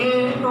A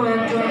into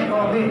adjoint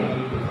of A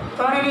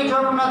ત્રણેયની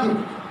જરૂર નથી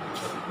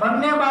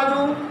બંને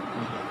બાજુ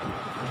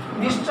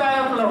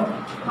નિશ્ચયક લો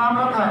આમ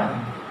લખાય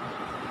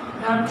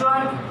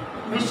એડજોઇન્ટ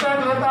નિશ્ચયક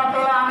લેતા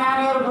પહેલા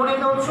આને ગુણી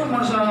દઉં શું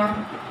મળશે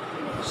અહીંયા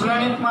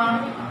શ્રેણિકમાં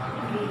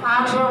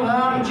આ છે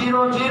 1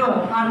 0 0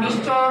 આ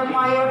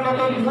નિશ્ચયકમાં A એટલે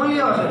કંઈક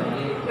મૂલ્ય છે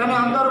એને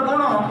અંદર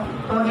ગુણો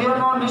તો A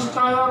no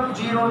નિશ્ચયક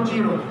 0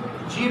 0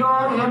 0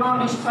 A no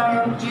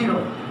નિશ્ચયક 0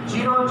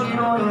 0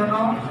 0 A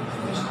નો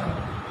નિશ્ચયક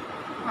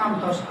આમ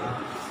થશે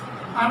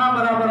આના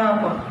બરાબર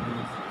આપો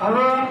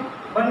હવે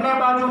બંને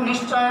બાજુ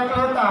નિશ્ચયક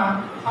લેતા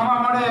આમાં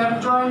મળે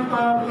adjoint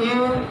of A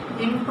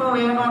into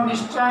A નો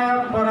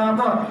નિશ્ચયક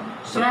બરાબર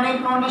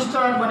શ્રેણિકનો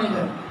નિશ્ચયક બની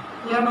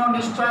જાય A no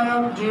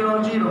નિશ્ચયક 0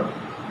 0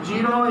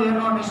 0 A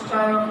no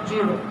નિશ્ચયક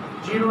 0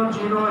 0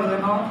 0 A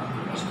નો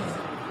નિશ્ચયક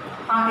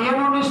આ A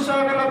નો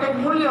નિશ્ચયક એટલે કંઈક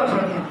મૂલ્ય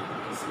છે ત્યાં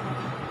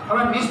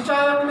હવે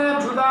નિશ્ચયકને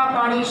જુદા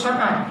પાડી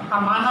શકાય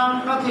આ માનાંક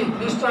નથી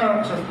નિશ્ચયક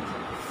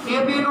છે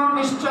AB નો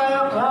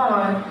નિશ્ચયક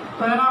હોય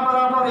તો એના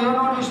બરાબર A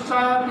નો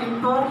નિશ્ચયક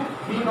ઇન્ટુ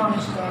B નો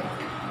નિશ્ચયક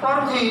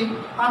પરથી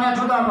આને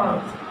જુદા પાડો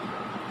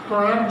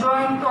તો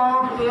adjoint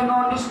of A no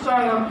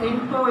નિશ્ચયક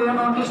into A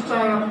નો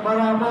નિશ્ચયક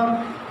બરાબર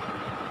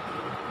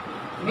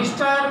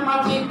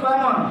નિશ્ચયકમાંથી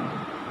કોમન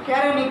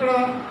ક્યારે નીકળે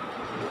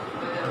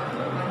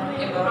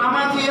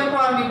આમાંથી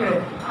એકવાર નીકળે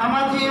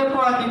આમાંથી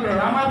એકવાર નીકળે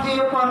આમાંથી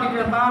એકવાર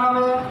નીકળે તાર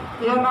હવે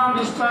A ના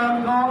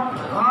નિશ્ચયકનો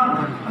ઘન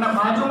અને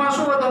બાજુમાં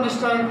શું વધે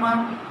નિશ્ચયકમાં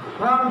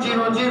 1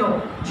 0 0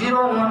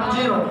 0 1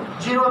 0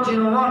 0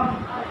 0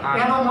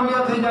 1 એનું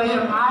મૂલ્ય થઈ જાય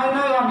I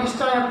નહીં આ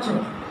નિશ્ચયક છે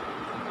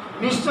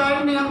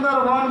નિશ્ચાયકની અંદર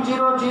 1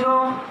 0 0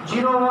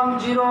 0 1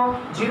 0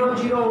 0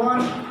 0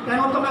 1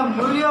 એનું તમે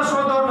મૂલ્ય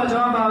શોધો એટલે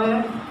જવાબ આવે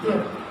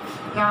 1.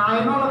 ત્યાં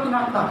આ નો લખી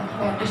નાખતા,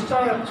 એ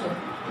નિશ્ચાયક છે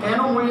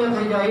એનું મૂલ્ય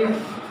થઈ જાય 1.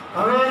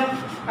 હવે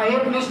આ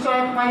એક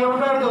નિશ્ચાયકમાં એ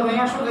ઉડાડી દો તો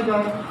અહીંયા શું થઈ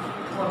જાય?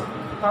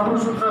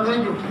 આપણું સૂત્ર થઈ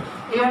ગયું,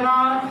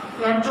 એના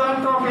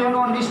એડજોઇન્ટ ઓફ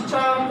એનો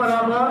નિશ્ચાયક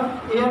બરાબર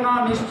એના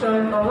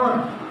નિશ્ચાયકનો વર્ગ.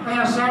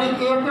 અહીંયા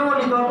શ્રેણિક એ કેવો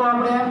લીધો તો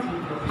આપણે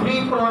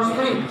 3 ×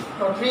 3,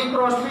 તો 3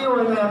 × 3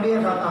 હોય તો અહીંયા 2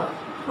 થતા,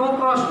 2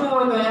 × 2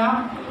 હોય તો અહીંયા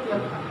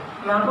 1.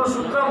 એટલે આપણું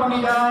સૂત્ર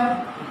બની જાય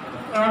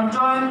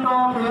એડજોઇન્ટ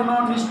ઓફ એનો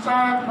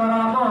નિશ્ચાયક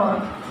બરાબર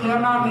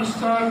એના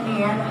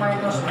નિશ્ચાયકની n - 1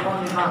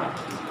 ઘાત.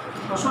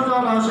 તો શું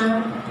જવાબ આવશે?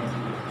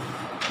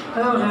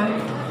 કયો છે?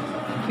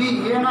 બી,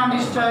 એના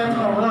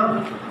નિશ્ચાયકનો વર્ગ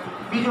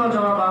બીજો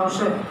જવાબ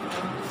આવશે.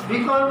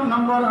 વિકલ્પ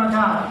નંબર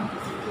 18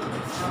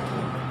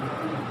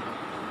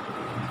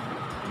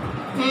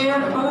 એ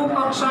 2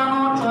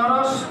 કક્ષાનો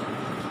ચોરસ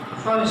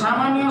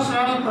સામાન્ય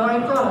શ્રેણિક હોય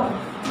તો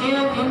એ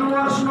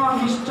ઇન્વર્સનો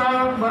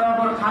નિશ્ચાયક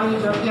બરાબર ખાલી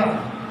જગ્યા.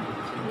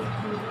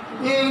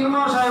 એ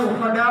ઇન્વર્સ આવ્યું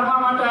 18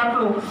 માટે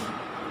આટલું,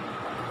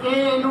 એ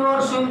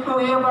ઇન્વર્સ ઇન્ટુ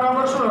એ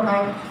બરાબર શું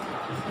લખાય?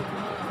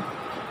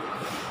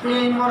 એ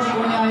ઇન્વર્સ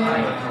ગુણ્યા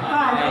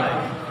એ,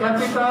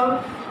 કેપિટલ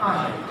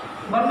I.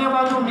 બંને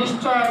બાજુ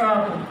નિશ્ચાયક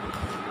રાખો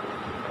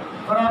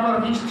બરાબર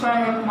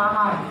નિશ્ચાયકમાં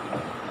I.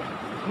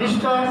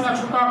 નિશ્ચાયકને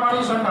છૂટા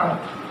પાડી શકાય.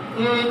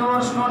 એ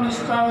ઇન્વર્સનો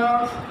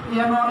નિશ્ચાયક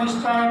એનો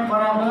નિશ્ચાયક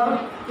બરાબર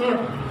 1.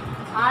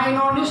 I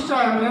નો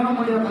નિશ્ચાયક એનું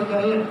મૂલ્ય થઈ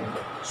જાય 1.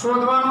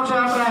 શોધવાનું છે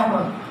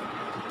આપણે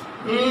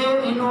એ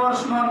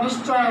ઇન્વર્સનો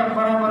નિશ્ચાયક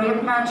બરાબર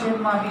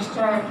 1/,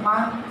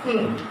 નિશ્ચાયકમાં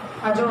 1.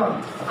 આ જવાબ.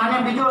 આને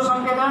બીજો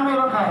સંકેત આમે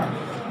લખાય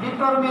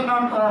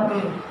ડિટર્મિનન્ટ ઓફ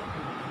એ.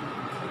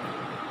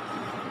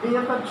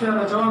 એક જ છે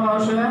એટલે જવાબ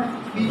આવશે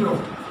બીજો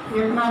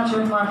 1/,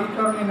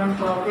 ડિટર્મિનન્ટ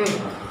ઓફ એ.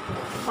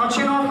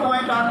 પછીનો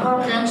પોઈન્ટ આખો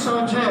કેન્સલ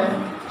છે.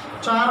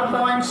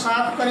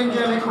 4.7 કરીને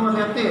જે લખ્યો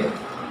છે તે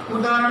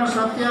ઉદાહરણ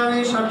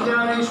 27,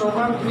 28,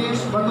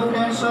 29 બધું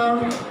કેન્સલ.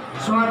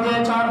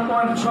 સ્વાધ્યાય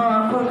 4.6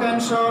 આખું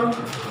કેન્સલ.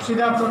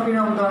 સીધા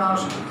પ્રક્રિયા ઉદાહરણ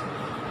આવશે.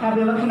 આ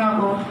બે લખી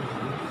નાખો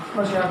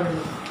પછી આગળ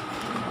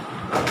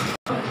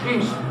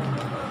 30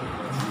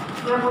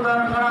 એક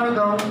ઉદાહરણ ગણાવી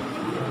દઉં.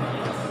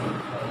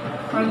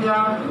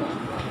 ત્યાં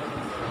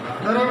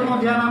દરેકનું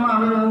ધ્યાન આમાં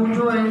હવે હોવું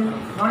જોઈએ.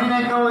 ભણી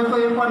નાખ્યા હોય તો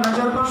એકવાર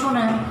નજર કરશું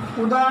ને,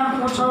 ઉદાહરણ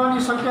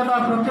પૂછવાની શક્યતા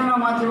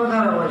પ્રકરણમાંથી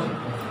વધારે હોય છે.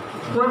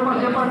 કોઈ પણ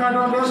પેપર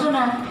કાઢવા બેસે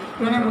ને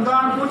એને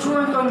ઉદાહરણ પૂછવું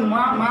હોય તો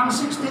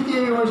માનસિક સ્થિતિ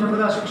એવી હોય છે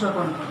બધા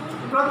શિક્ષકોની,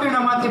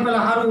 પ્રકરણમાંથી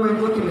પહેલાં સારું હોય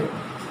ગોતી લે.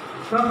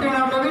 પ્રકરણ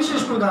એટલે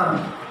વિશિષ્ટ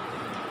ઉદાહરણ.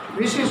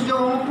 વિશિષ્ટ જો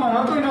અમુકમાં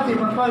હોતું નથી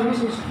પણ કોઈ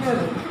વિશિષ્ટ કહે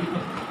છે.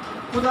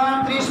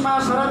 ઉદાહરણ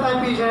 30માં શરત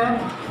આપી છે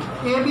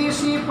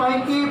એબીસી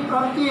પૈકી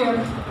પ્રત્યેક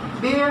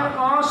 2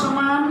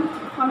 અસમાન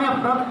અને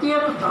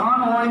પ્રત્યેક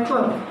ધન હોય તો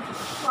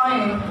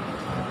અહીં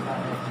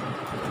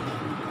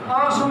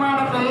અસમાન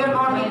એટલે A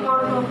 ≠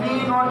 B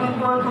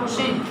 ≠ C,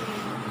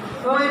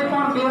 કોઈ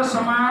પણ 2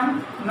 સમાન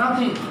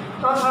નથી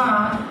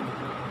તથા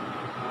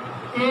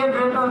A >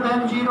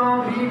 0,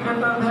 B >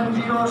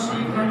 0, C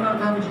 >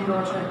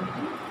 0 છે.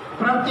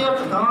 પ્રત્યેક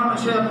ધન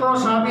છે તો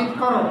સાબિત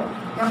કરો.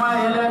 એમાં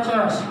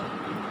LHS.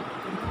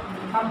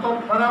 આમ તો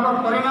બરાબર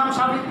પરિણામ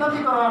સાબિત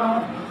નથી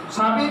કરવાનું.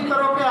 સાબિત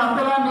કરો કે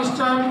આપેલા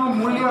નિશ્ચાયકનું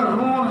મૂલ્ય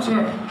ઋણ છે.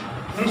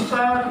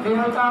 નિશ્ચાયક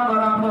ડેલ્ટા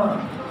બરાબર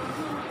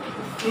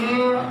A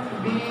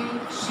B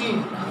C,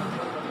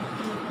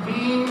 B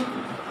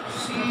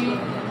C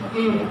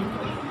A,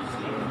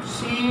 C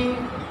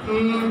A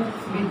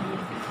B.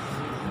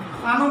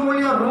 આનું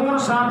મૂલ્ય ઋણ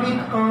સાબિત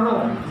કરો.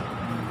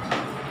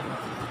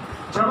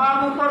 જવાબ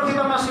ઉપરથી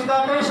તમે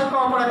સીધા કહી શકો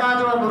આપણે કે આ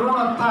જવાબ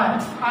ઋણ જ થાય.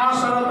 આ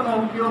શરતનો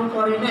ઉપયોગ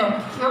કરીને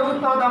એવું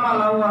પદ આમાં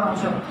લાવવાનું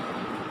છે.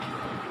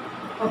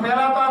 તો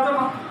પહેલા તો આ જો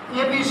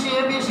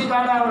ABC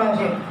દાડા આવડા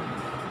છે.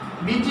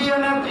 બીજી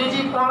અને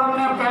ત્રીજી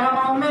કોલમને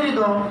પહેલામાં ઉમેરી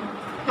દો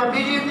કે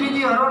બીજી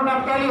ત્રીજી હરોળને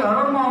પહેલી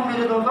હરોળમાં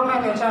ઉમેરી દો, ગમે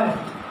તે ચાલે.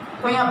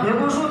 તો અહીંયા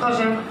ભેગું શું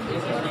થશે?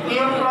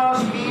 A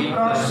 + B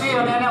 + C,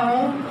 અને એને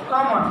હું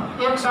કોમન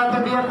એક સાથે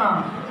 2 કામ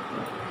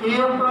A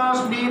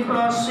 + B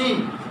 + C.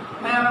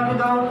 અહીંયા લખી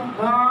દઉં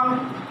 1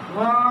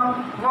 1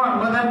 1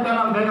 બધા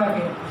પહેલા ભેગા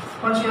કે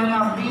પછી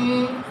અહીંયા B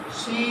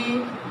C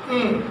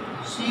A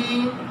C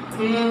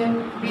A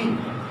B.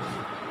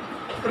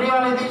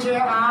 ક્રિયા લીધી છે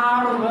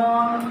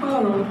R12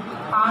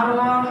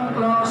 R1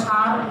 +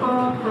 R2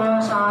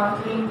 +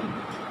 R3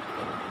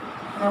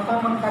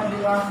 common કાઢી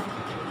લીધા.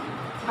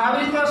 આવી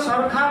રીતે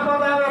સરખા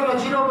પદ આવે એટલે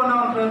 0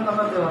 બનાવવાનો પ્રયત્ન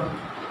કરી દેવાનો.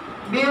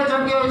 2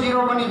 જગ્યાએ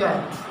 0 બની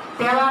જાય.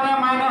 પહેલાને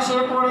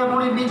 -1 વડે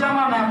ગુણી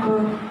બીજામાં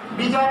નાખવું,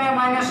 બીજાને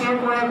 -1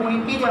 વડે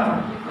ગુણી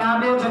ત્રીજામાં. આ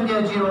 2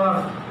 જગ્યાએ 0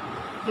 આવે.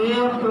 A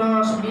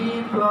 + B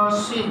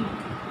 + C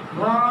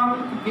 1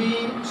 B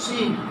C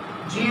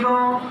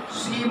 0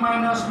 C -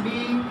 B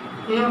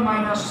A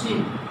 - C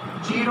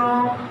 0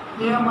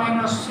 A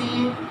 - C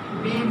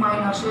B -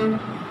 A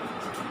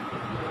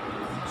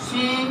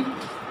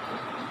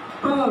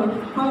C2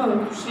 2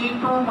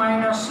 C2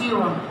 -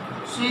 C1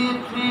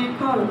 C3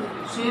 2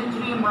 C3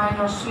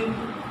 - C2.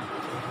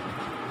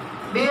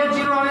 2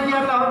 0 આવી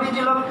ગયા એટલે હવે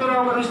બીજી લખ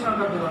કર્યા વગર નિષ્ણાત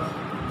કરી દેવાનું.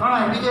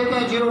 ગણાય, બીજે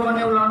ક્યાંય 0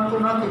 બને એવું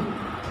લાગતું નથી.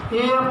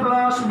 a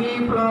plus b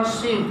plus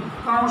c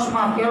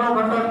કૌંસમાં પહેલો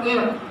ઘટક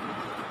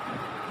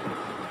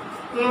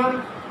a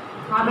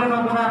આ બેનો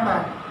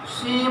ગુણાકાર c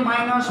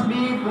માઇનસ b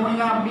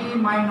ગુણ્યા b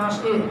માઇનસ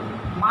a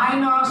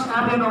માઇનસ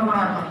આ બેનો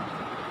ગુણાકાર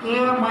a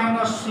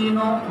માઇનસ c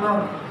નો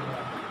વર્ગ.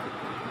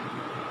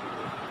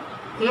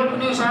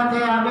 એકની સાથે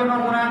આ બેનો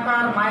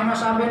ગુણાકાર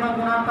માઇનસ આ બેનો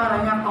ગુણાકાર,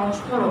 અહીંયા કૌંસ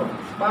પૂરો,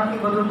 બાકી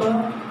બધું તો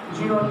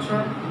 0 છે.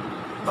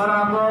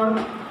 બરાબર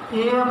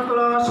a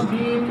plus b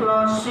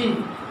plus c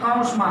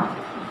કૌંસમાં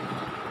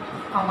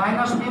આ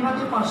માઇનસ b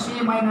નથી પણ c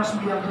minus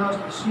b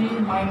c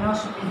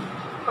minus b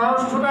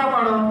કૌંસ છૂટા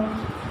પાડો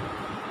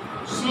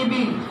cb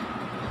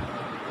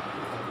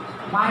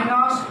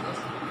minus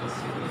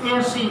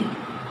ac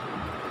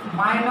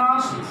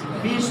minus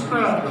b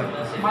square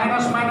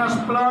minus minus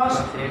plus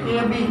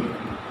ab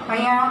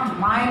અહીંયા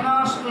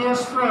minus a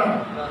square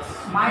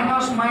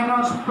minus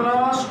minus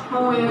plus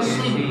 2ac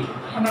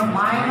અને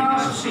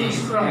માઇનસ c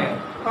સ્ક્વેર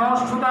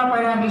કૌંસ છૂટા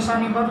પડ્યા,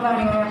 નિશાની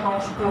બદલાની, અહીંયા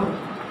કૌંસ પૂરો.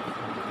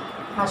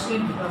 આ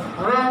c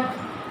હવે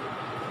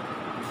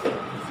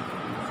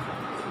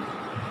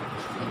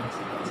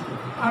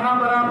આના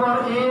બરાબર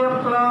a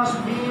plus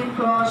b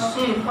plus c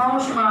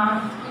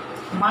કૌંસમાં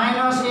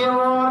માઇનસ a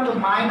વર્ગ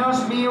માઇનસ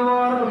b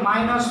વર્ગ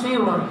માઇનસ c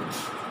વર્ગ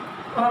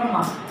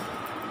ક્રમમાં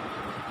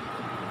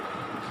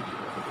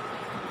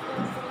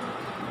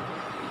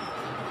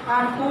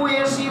આ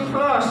 2ac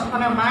પ્લસ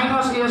અને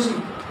માઇનસ ac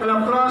એટલે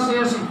plus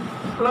ac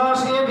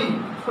plus ab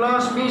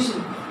plus bc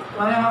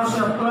અહીંયા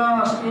આવશે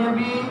plus ab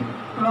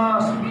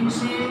plus bc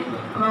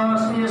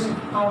plus ac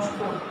કૌંસ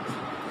પૂરો.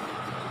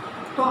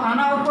 તો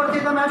આના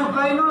ઉપરથી તમે હજુ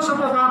કહી ન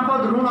શકો કે આ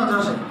પદ ઋણ જ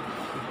હશે.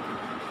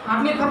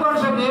 આટલી ખબર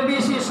છે કે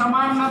abc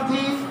સમાન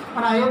નથી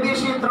અને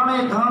abc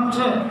ત્રણેય ધન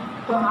છે,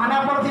 તો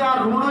આના પરથી આ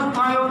ઋણ જ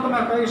થાય એવું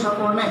તમે કહી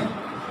શકો નહીં,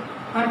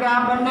 કારણ કે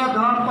આ બંને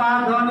ધન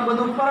ધન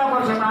બધું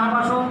બરાબર છે. આ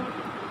પાછું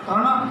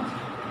ધન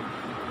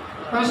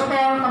કહી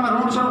શકાય, તમે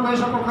ઋણ છે કહી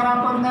શકો ખરા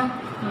પદને?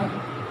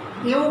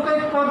 એવું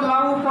કંઈક પદ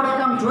લાવવું પડે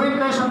કે આમ જોઈ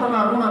કહી શકો કે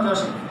આ ઋણ જ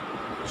હશે.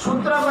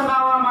 સૂત્ર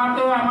બનાવવા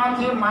માટે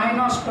આમાંથી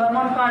માઇનસ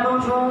કોમન કાઢું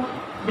છું,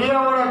 2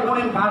 વડે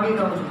ગુણીને ભાગી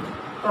દઉં છું,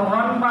 તો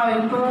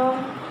 1/2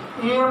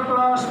 a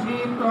plus b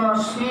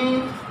plus c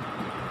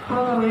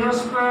 2a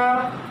square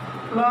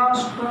plus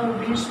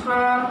 2b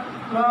square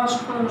plus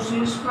 2c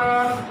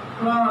square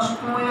plus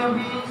 2ab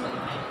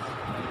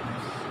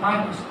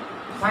minus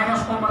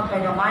minus common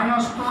થઈ ગયો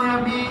minus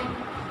 2ab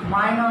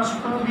minus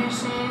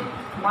 2bc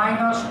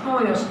minus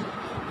 2ac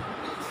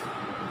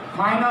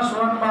minus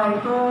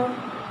 1/2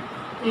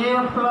 a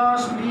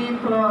plus b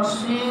plus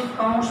c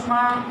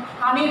કૌંસમાં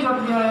આની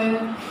જગ્યાએ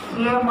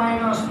a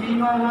માઇનસ b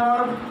નો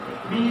વર્ગ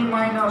b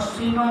minus c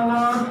નો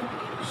વર્ગ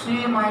c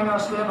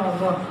minus a નો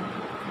વર્ગ.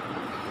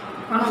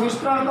 આનું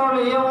વિસ્તરણ કરો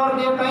એટલે a વર્ગ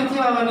એ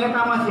કંઈથી આવે ને એક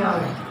આમાંથી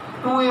આવે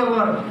 2a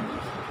વર્ગ,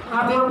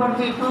 આ બે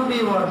ઉપરથી 2b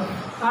વર્ગ,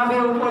 આ બે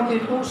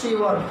ઉપરથી 2c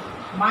વર્ગ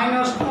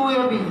minus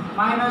 2ab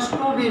minus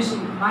 2bc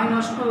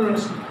minus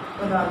 2ac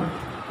બધા.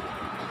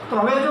 તો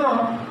હવે જો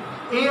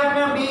a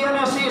અને b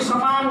અને c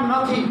સમાન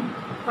નથી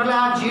એટલે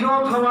આ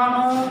 0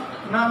 થવાનું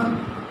નથી.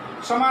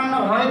 સમાન ન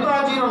હોય તો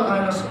આ 0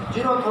 થાય હશે,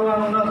 0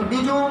 થવાનું નથી.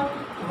 બીજું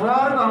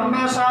વર્ગ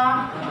હંમેશા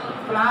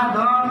આ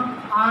ધન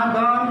આ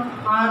ધન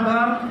આ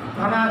ધન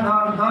ધના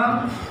ધન ધન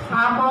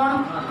આ પણ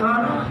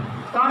ધન,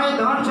 ત્રણેય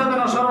ધન છે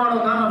તેનો સરવાળો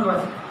ધન જ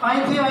હોય.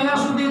 અહીંથી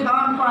અહીંયા સુધી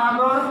ધન પણ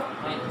આગળ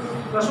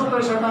તો શું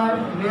કહી શકાય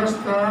લેસ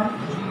ધેન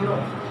 0.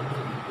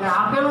 એટલે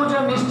આપેલું જે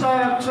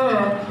નિશ્ચયક છે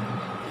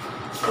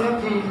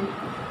તેથી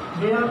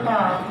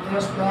ડેલ્ટા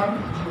લેસ ધેન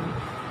 0.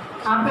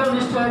 આપેલ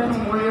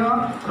નિશ્ચયકનું મૂલ્ય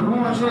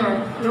ઋણ છે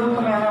એવું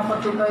તમે આના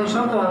પરથી કહી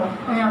શકો.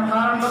 અહીંયા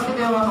કારણ લખી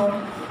દેવાનું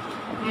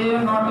a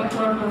not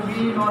equal to b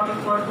not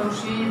equal to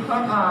c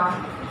તથા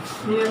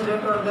a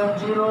greater than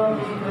 0 b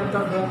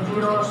greater than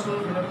 0 c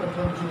greater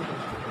than 0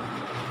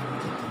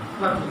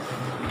 લખી.